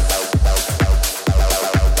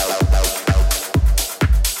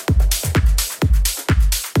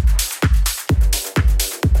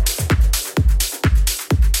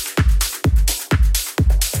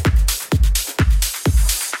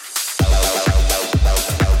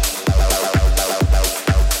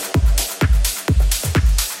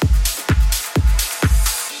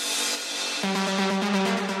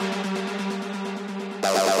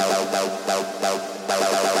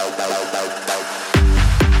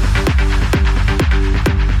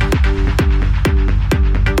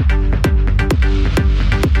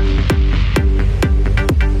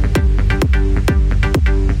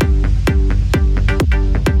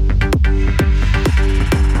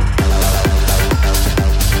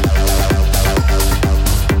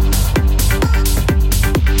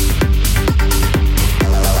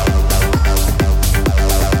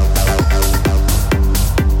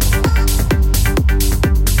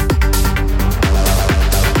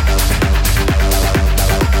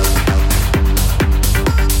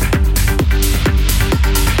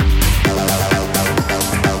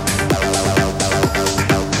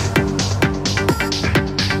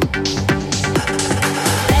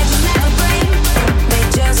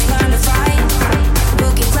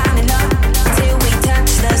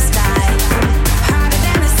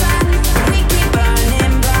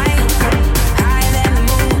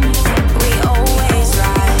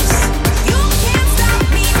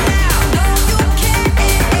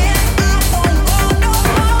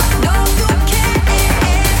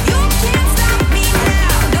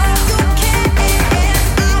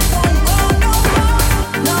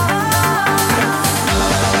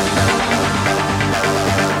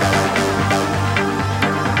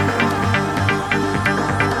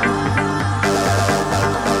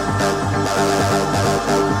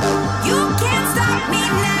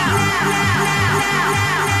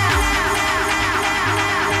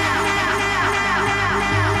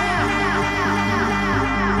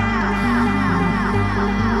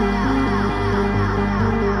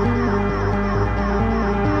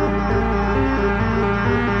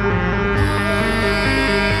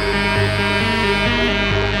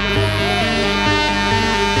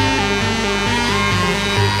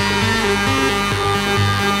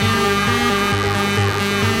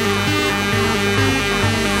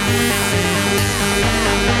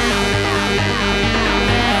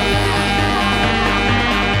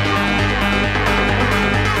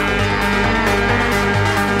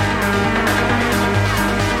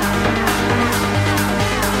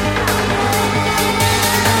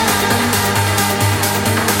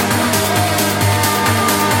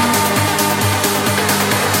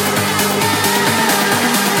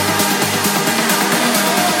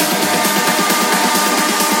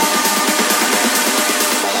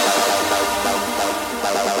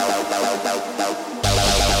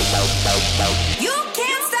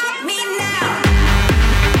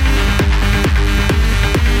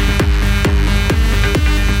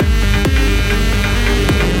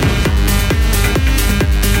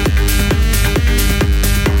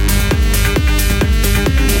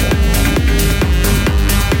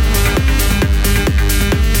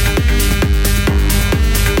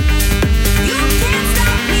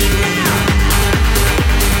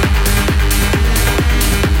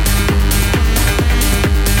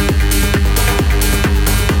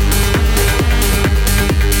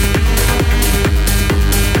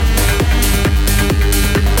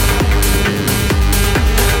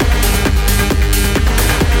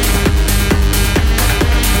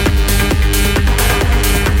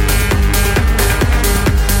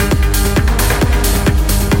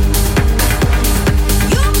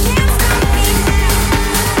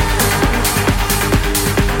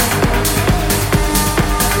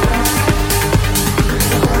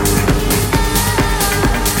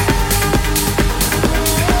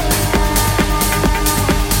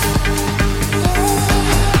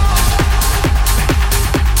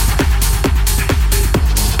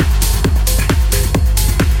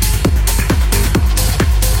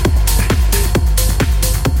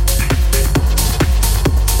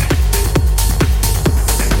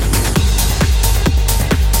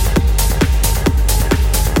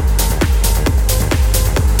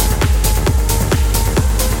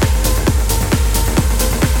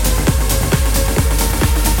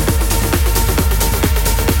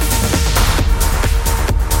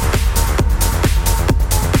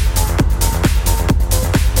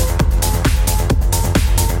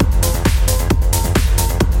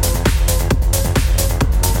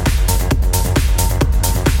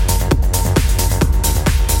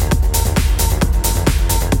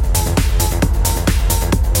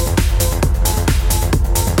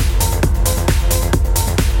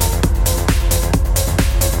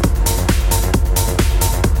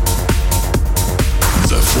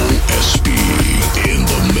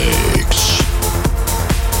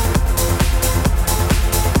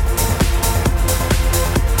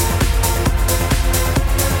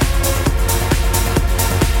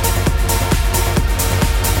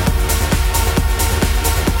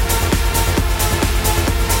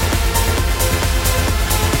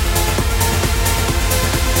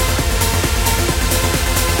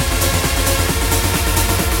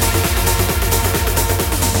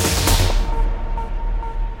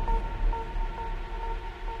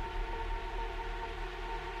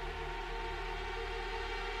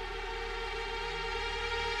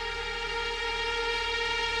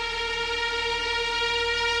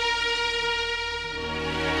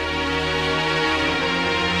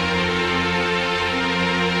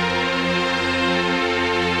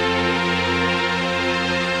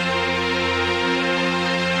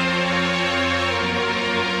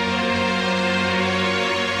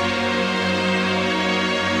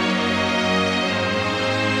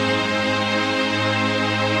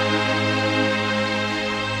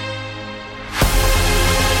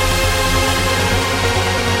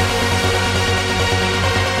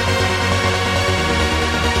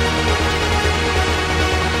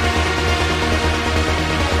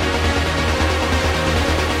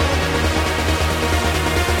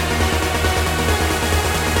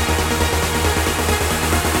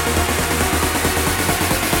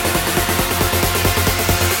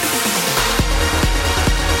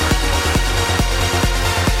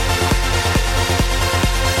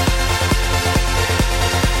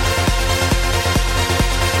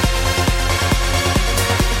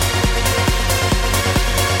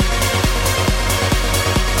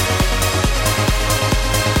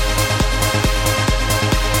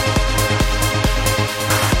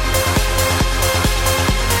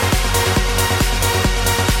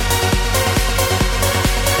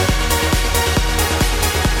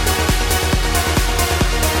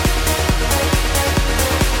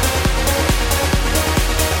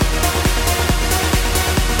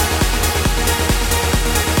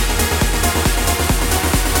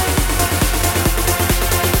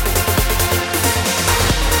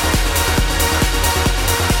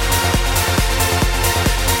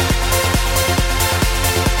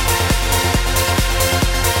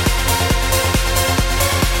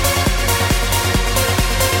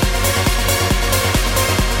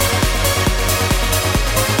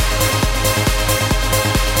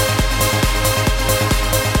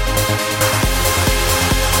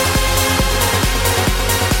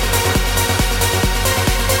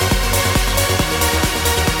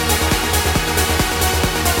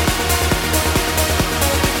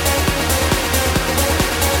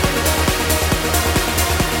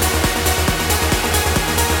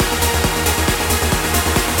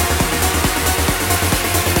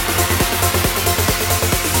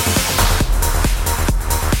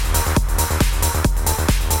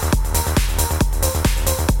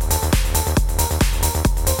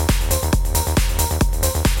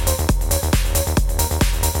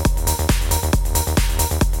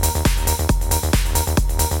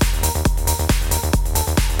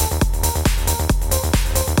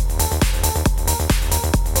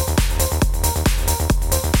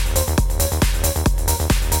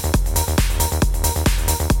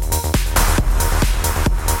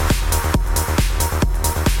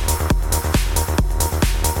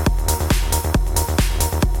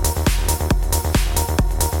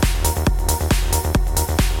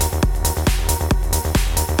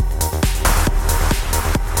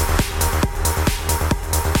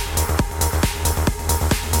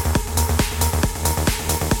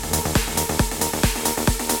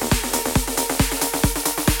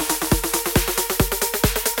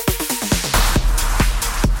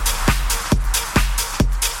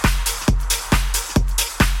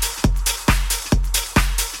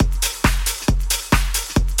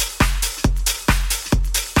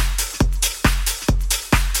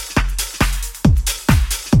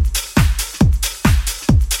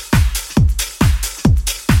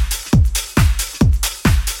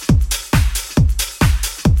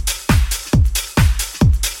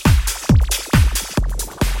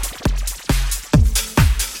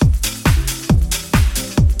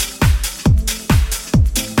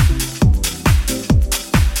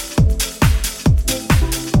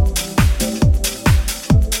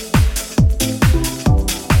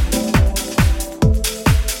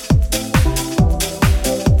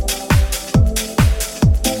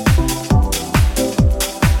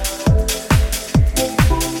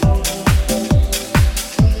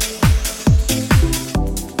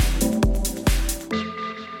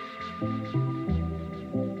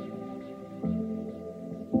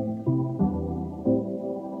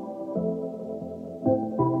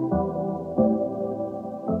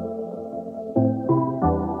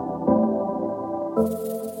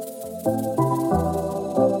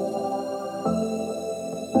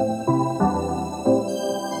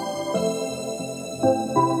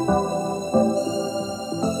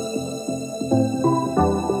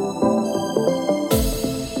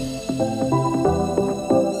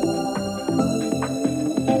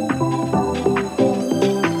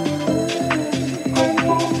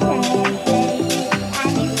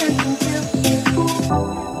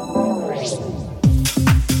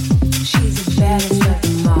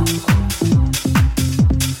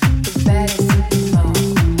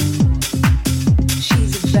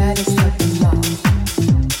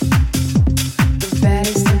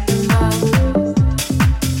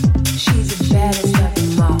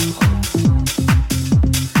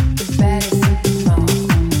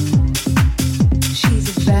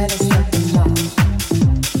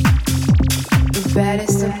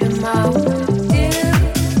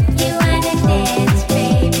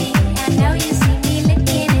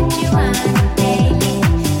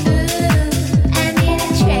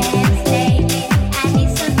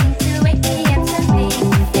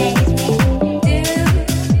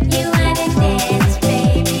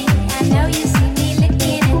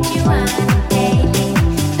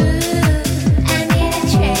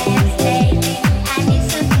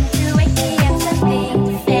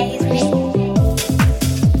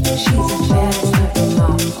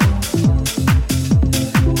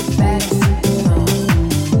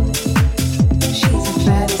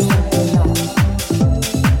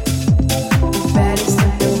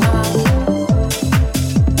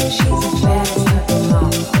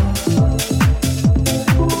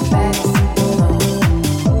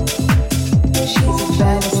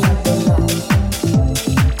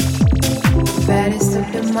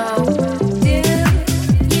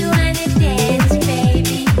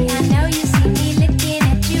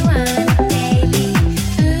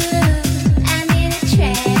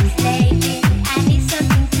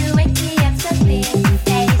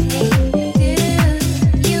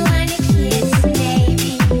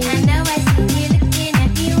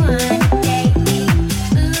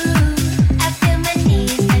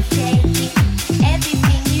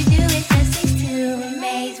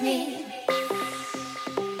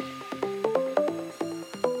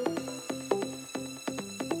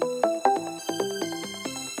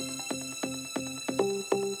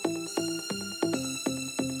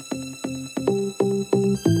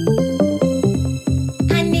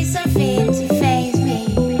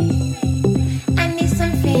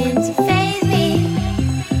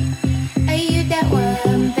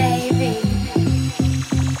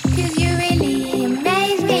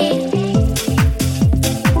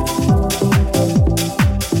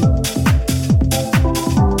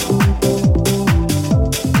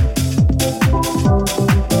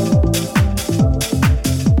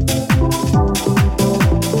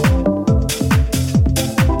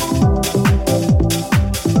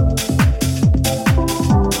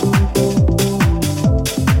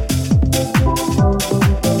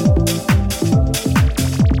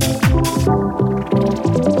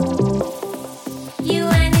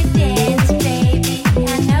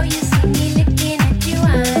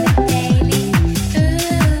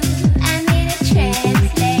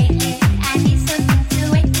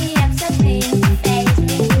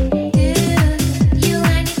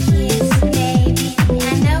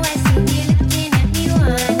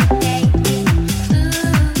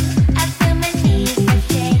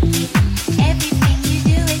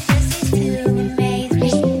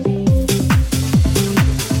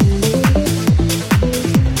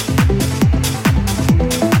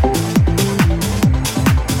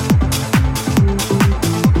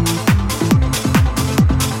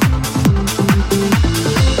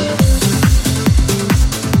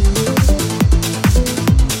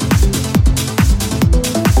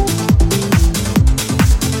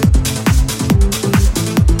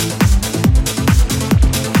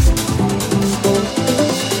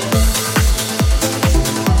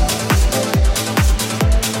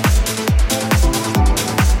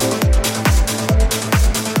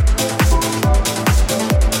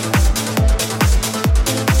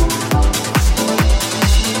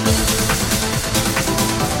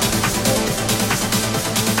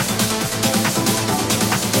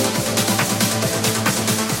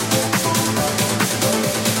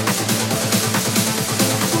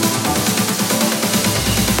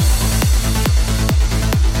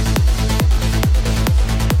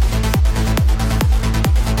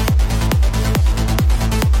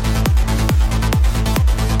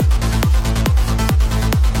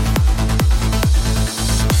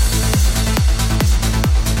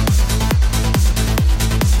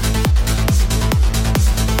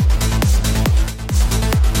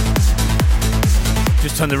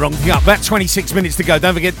 Turn the wrong thing up. About 26 minutes to go.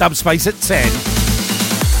 Don't forget Dub Space at 10.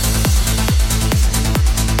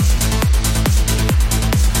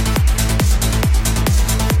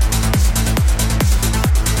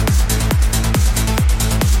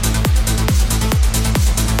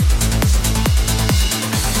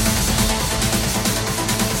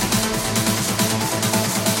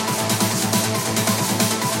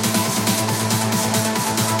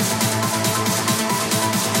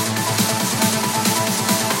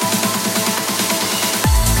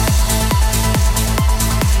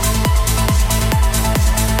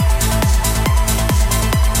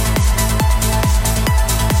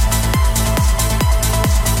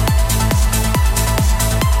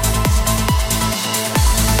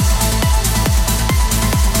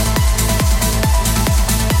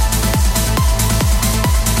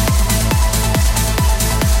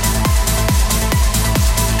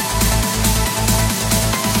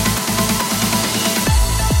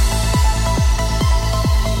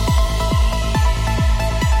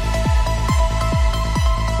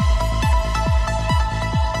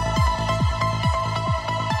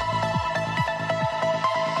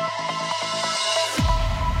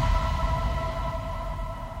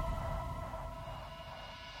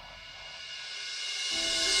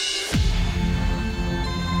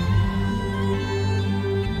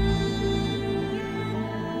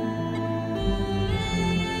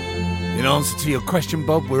 In answer to your question,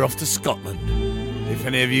 Bob, we're off to Scotland. If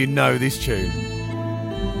any of you know this tune.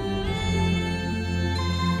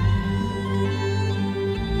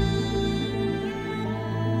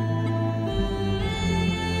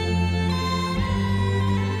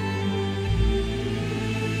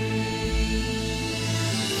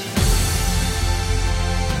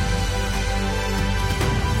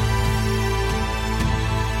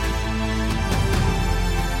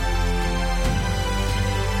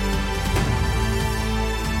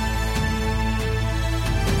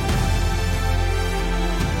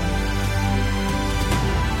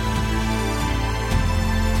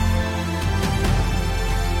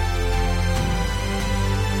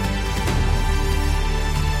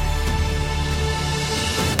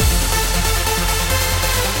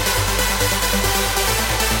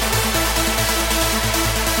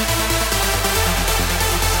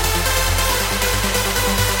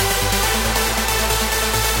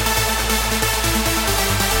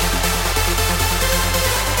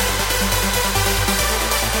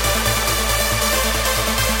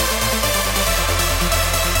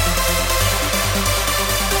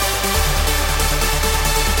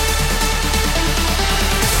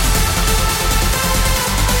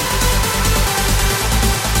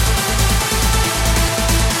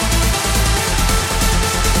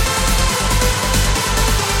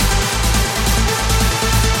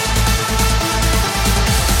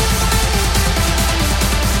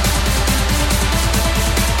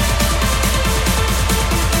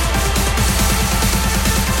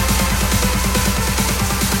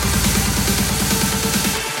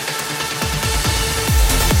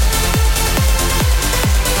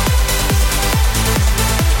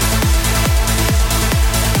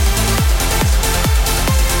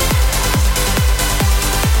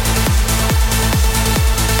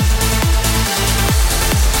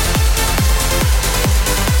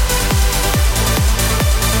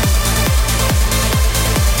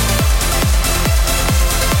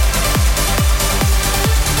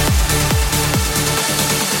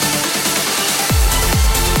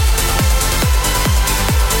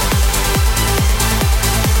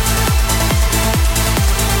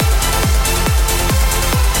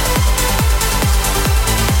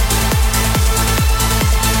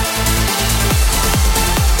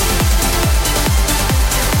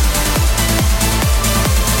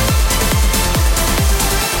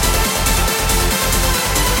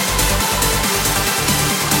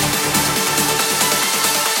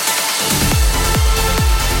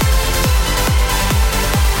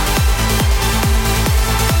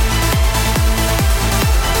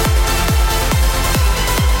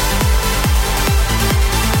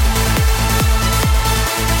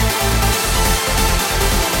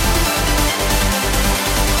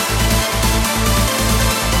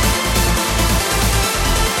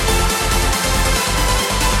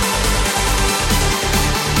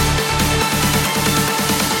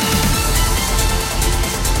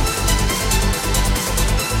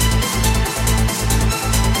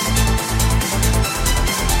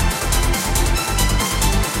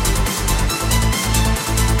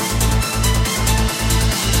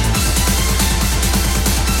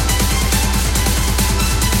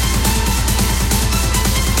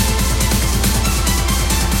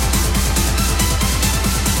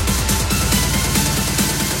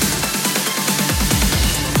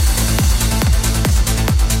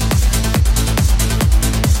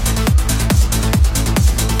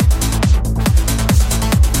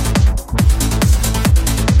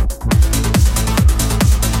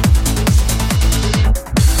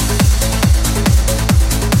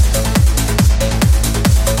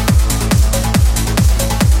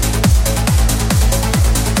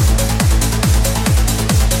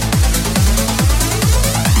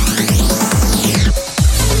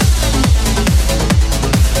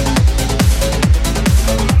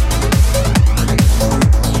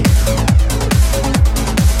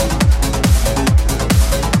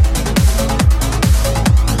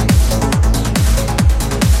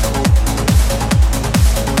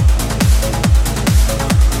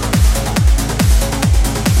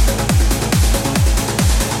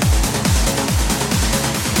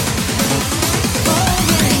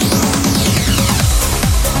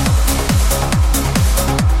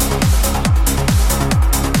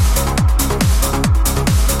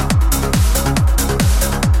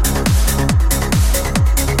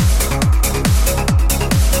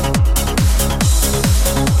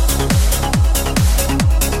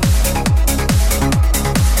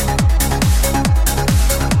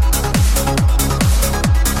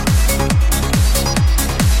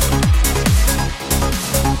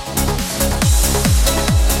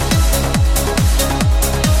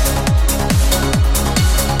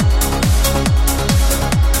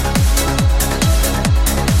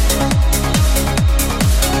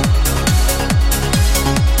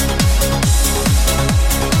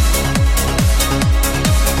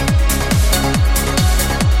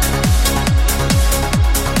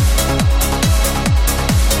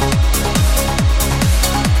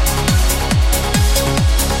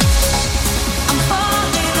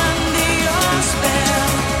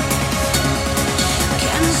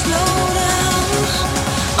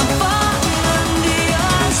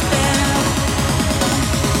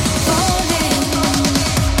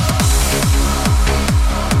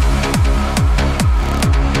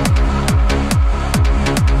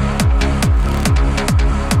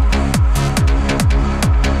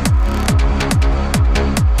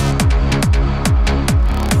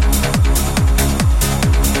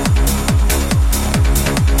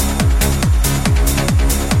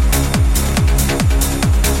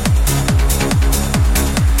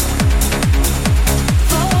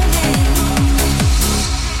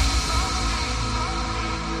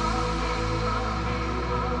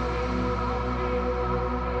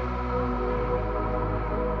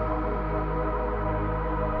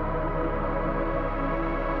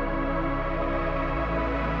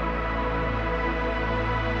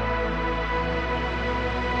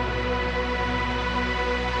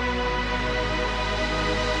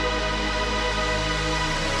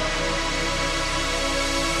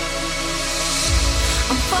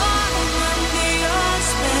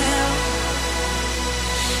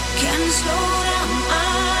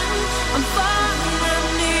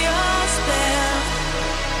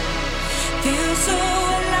 Feel so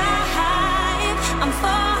alive. I'm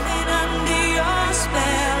falling under your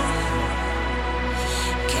spell.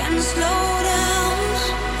 Can't slow down.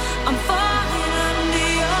 I'm falling under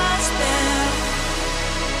your spell.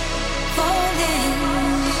 Falling.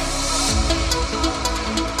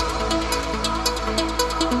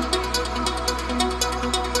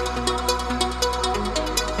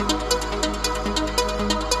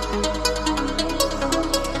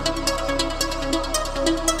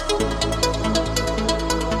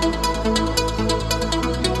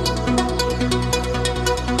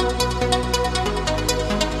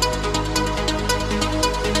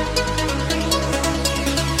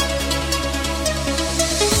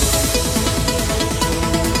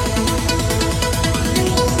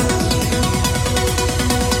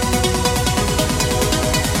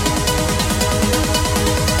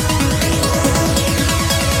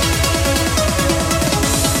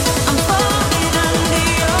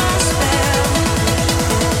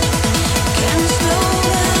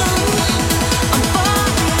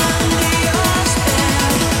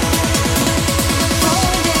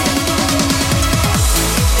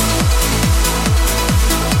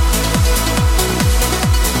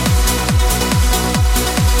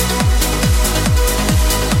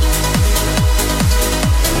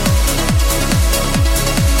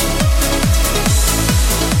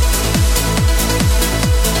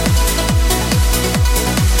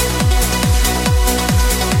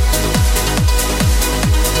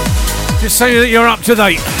 Say that you're up to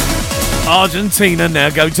date. Argentina now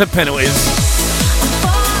go to penalties.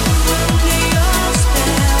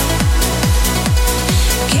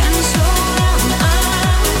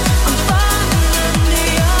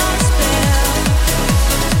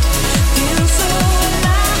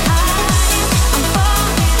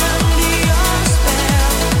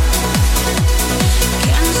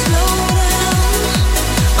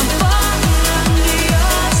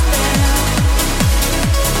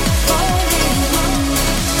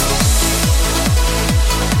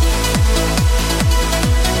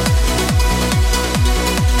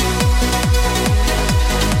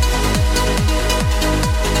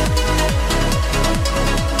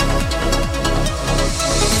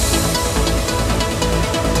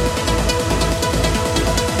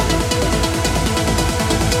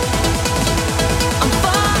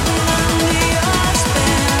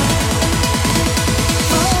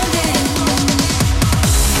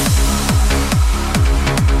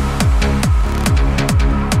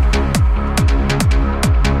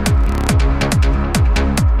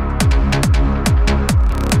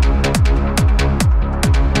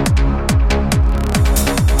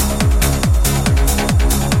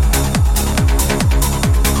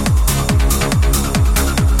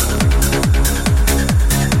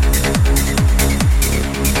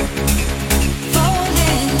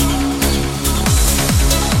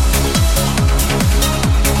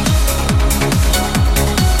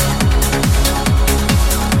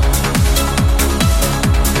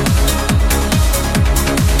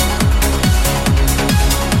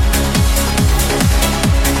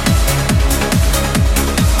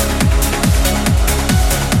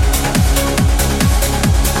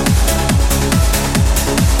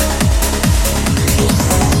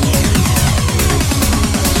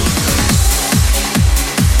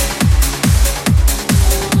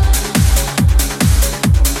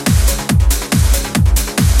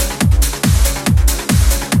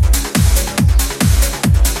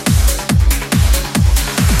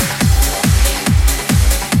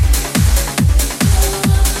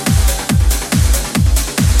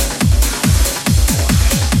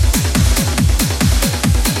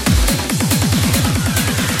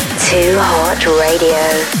 Too Hot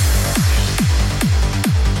Radio.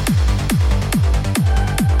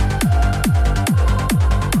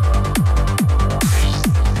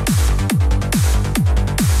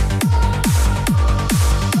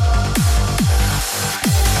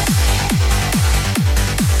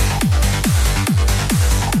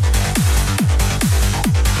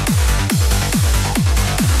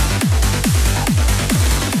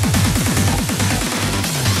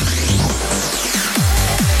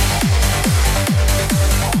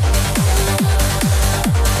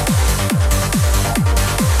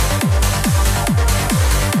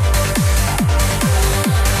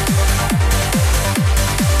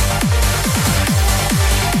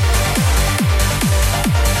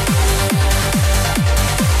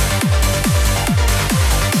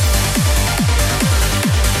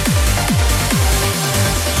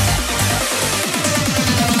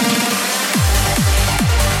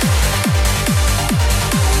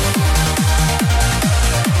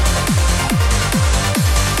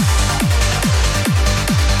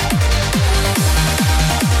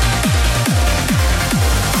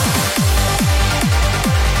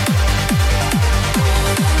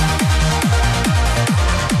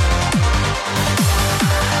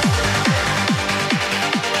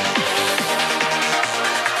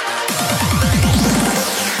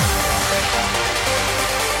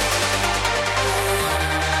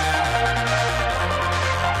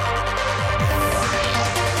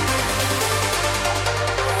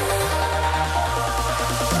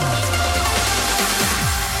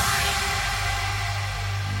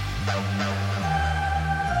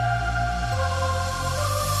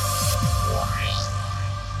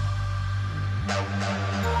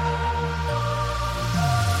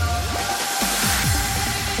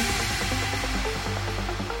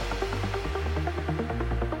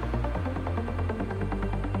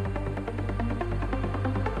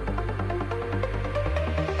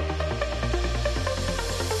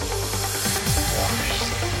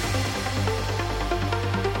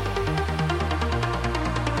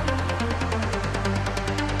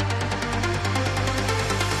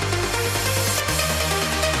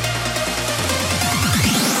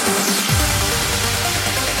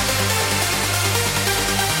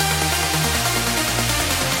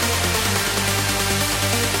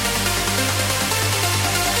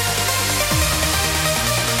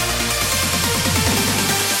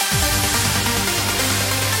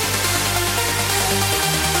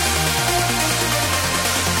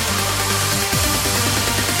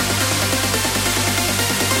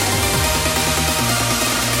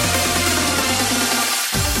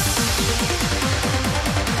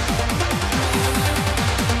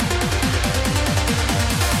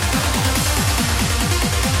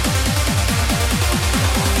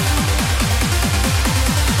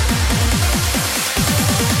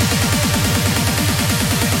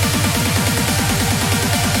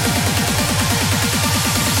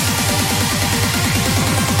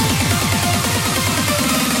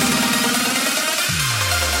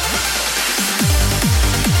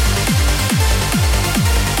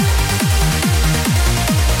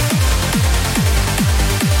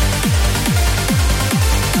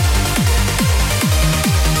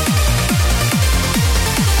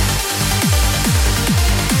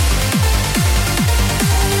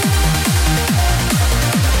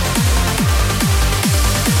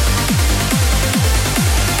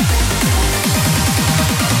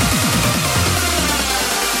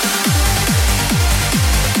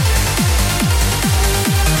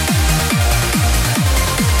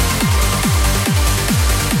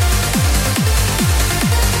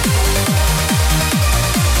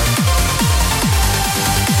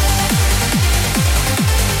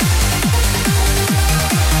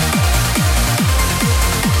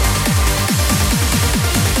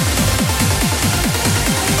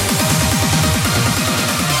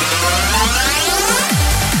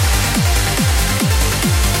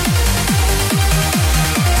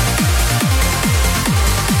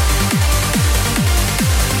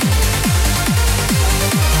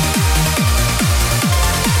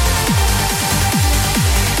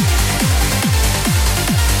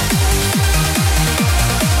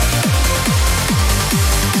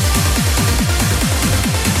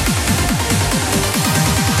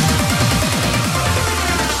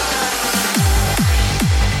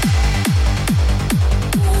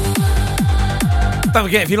 Don't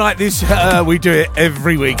forget, if you like this, we do it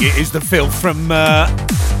every week. It is the filth from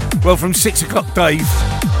 6 o'clock. Dave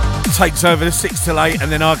takes over the 6 till 8, and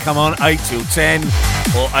then I come on 8 till 10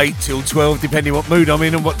 or 8 till 12, depending what mood I'm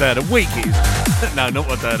in and what day of the week it is. No, not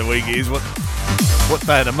what day of the week it is, what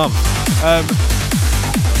day of the month.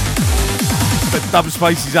 But Dub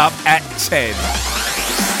Space is up at 10.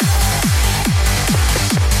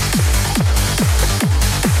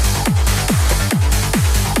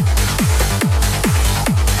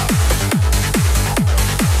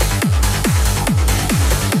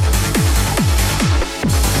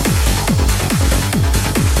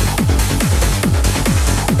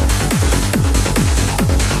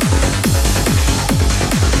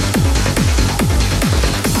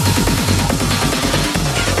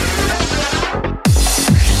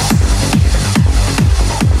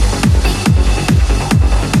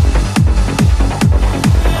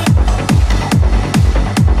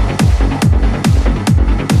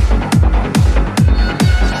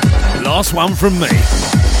 Last one from me.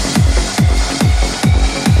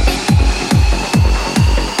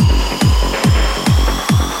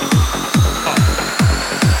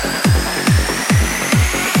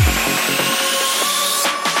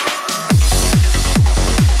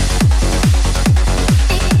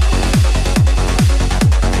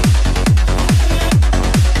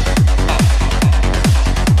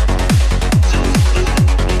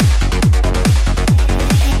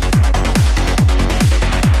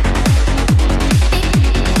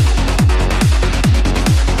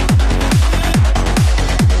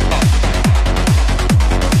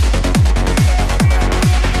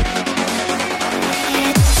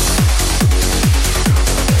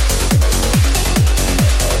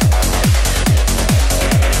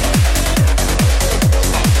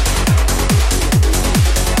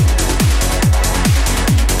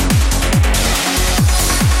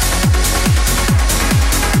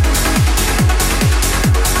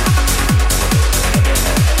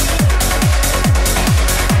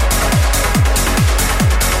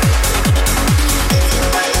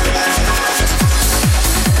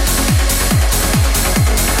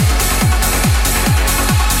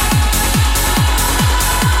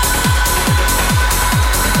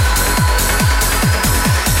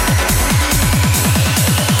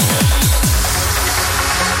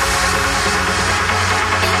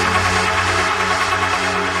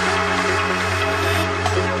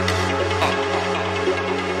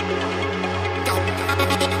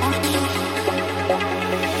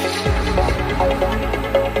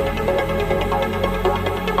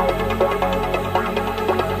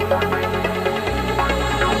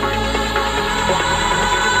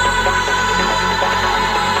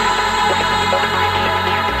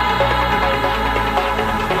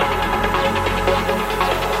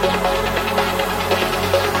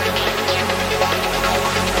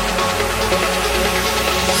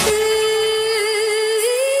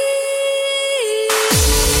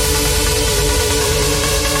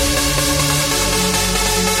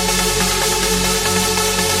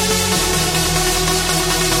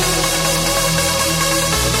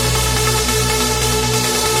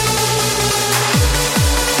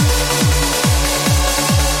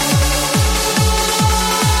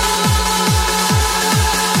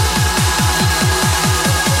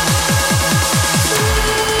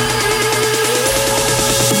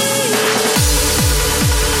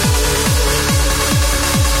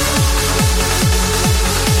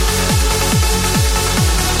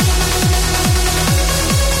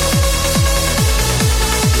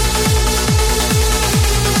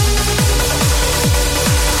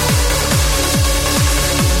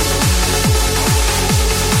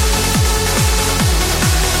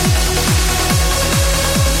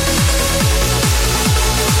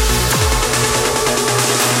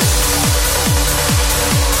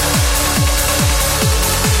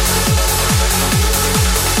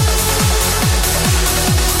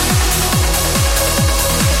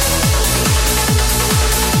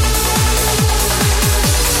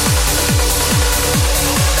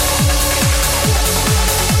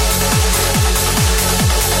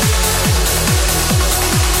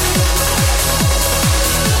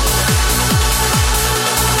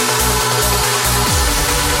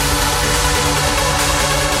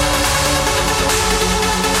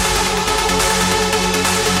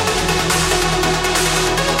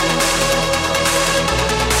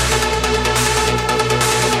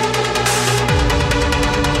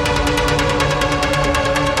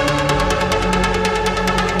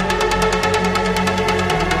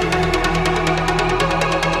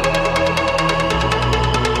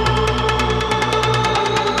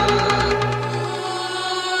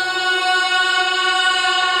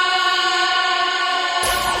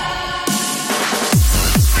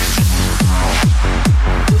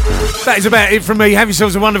 That is about it from me. Have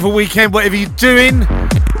yourselves a wonderful weekend, whatever you're doing.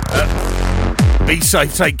 Be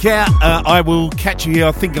safe, take care. I will catch you here.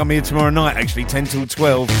 I think I'm here tomorrow night, actually, 10 till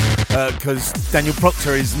 12, because Daniel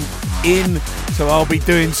Proctor isn't in, so I'll be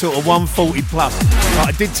doing sort of 140 plus. But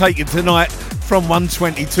I did take it tonight from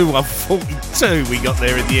 120 to 142. We got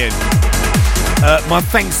there in the end. My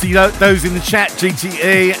thanks to those in the chat,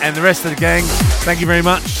 GTE and the rest of the gang. Thank you very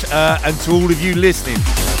much. And to all of you listening.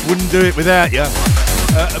 Wouldn't do it without you.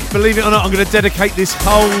 Believe it or not, I'm going to dedicate this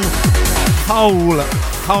whole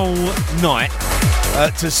night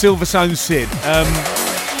to Silverstone Sid.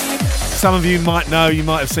 Some of you might know, you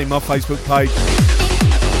might have seen my Facebook page.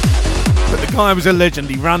 But the guy was a legend.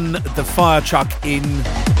 He ran the fire truck in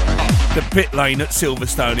the pit lane at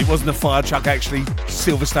Silverstone. It wasn't a fire truck, actually.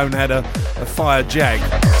 Silverstone had a fire jag.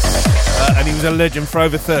 And he was a legend for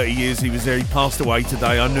over 30 years. He was there. He passed away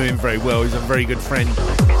today. I knew him very well. He's a very good friend.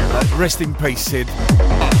 Rest in peace, Sid.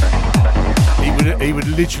 He would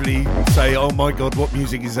literally say, oh my God, what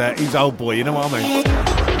music is that? He's old boy, you know what I mean?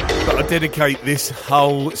 But I dedicate this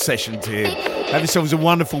whole session to him. Have yourselves a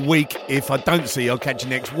wonderful week. If I don't see you, I'll catch you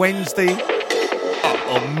next Wednesday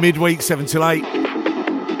or midweek, 7 till 8.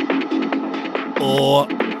 Or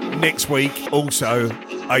next week, also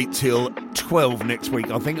 8 till 12 next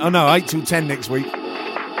week, I think. Oh no, 8 till 10 next week.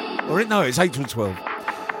 Or no, it's 8 till 12.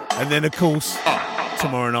 And then, of course,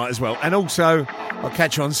 tomorrow night as well. And also, I'll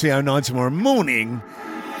catch you on CO9 tomorrow morning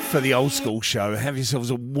for the old school show. Have yourselves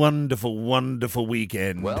a wonderful, wonderful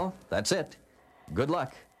weekend. Well, that's it. Good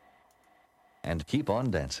luck. And keep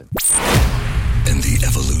on dancing. And the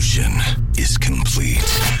evolution is complete.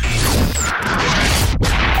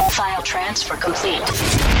 File transfer complete.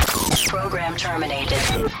 Program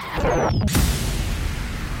terminated.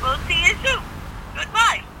 We'll see you soon.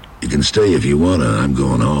 Goodbye. You can stay if you wanna. I'm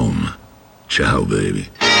going home. Ciao, baby.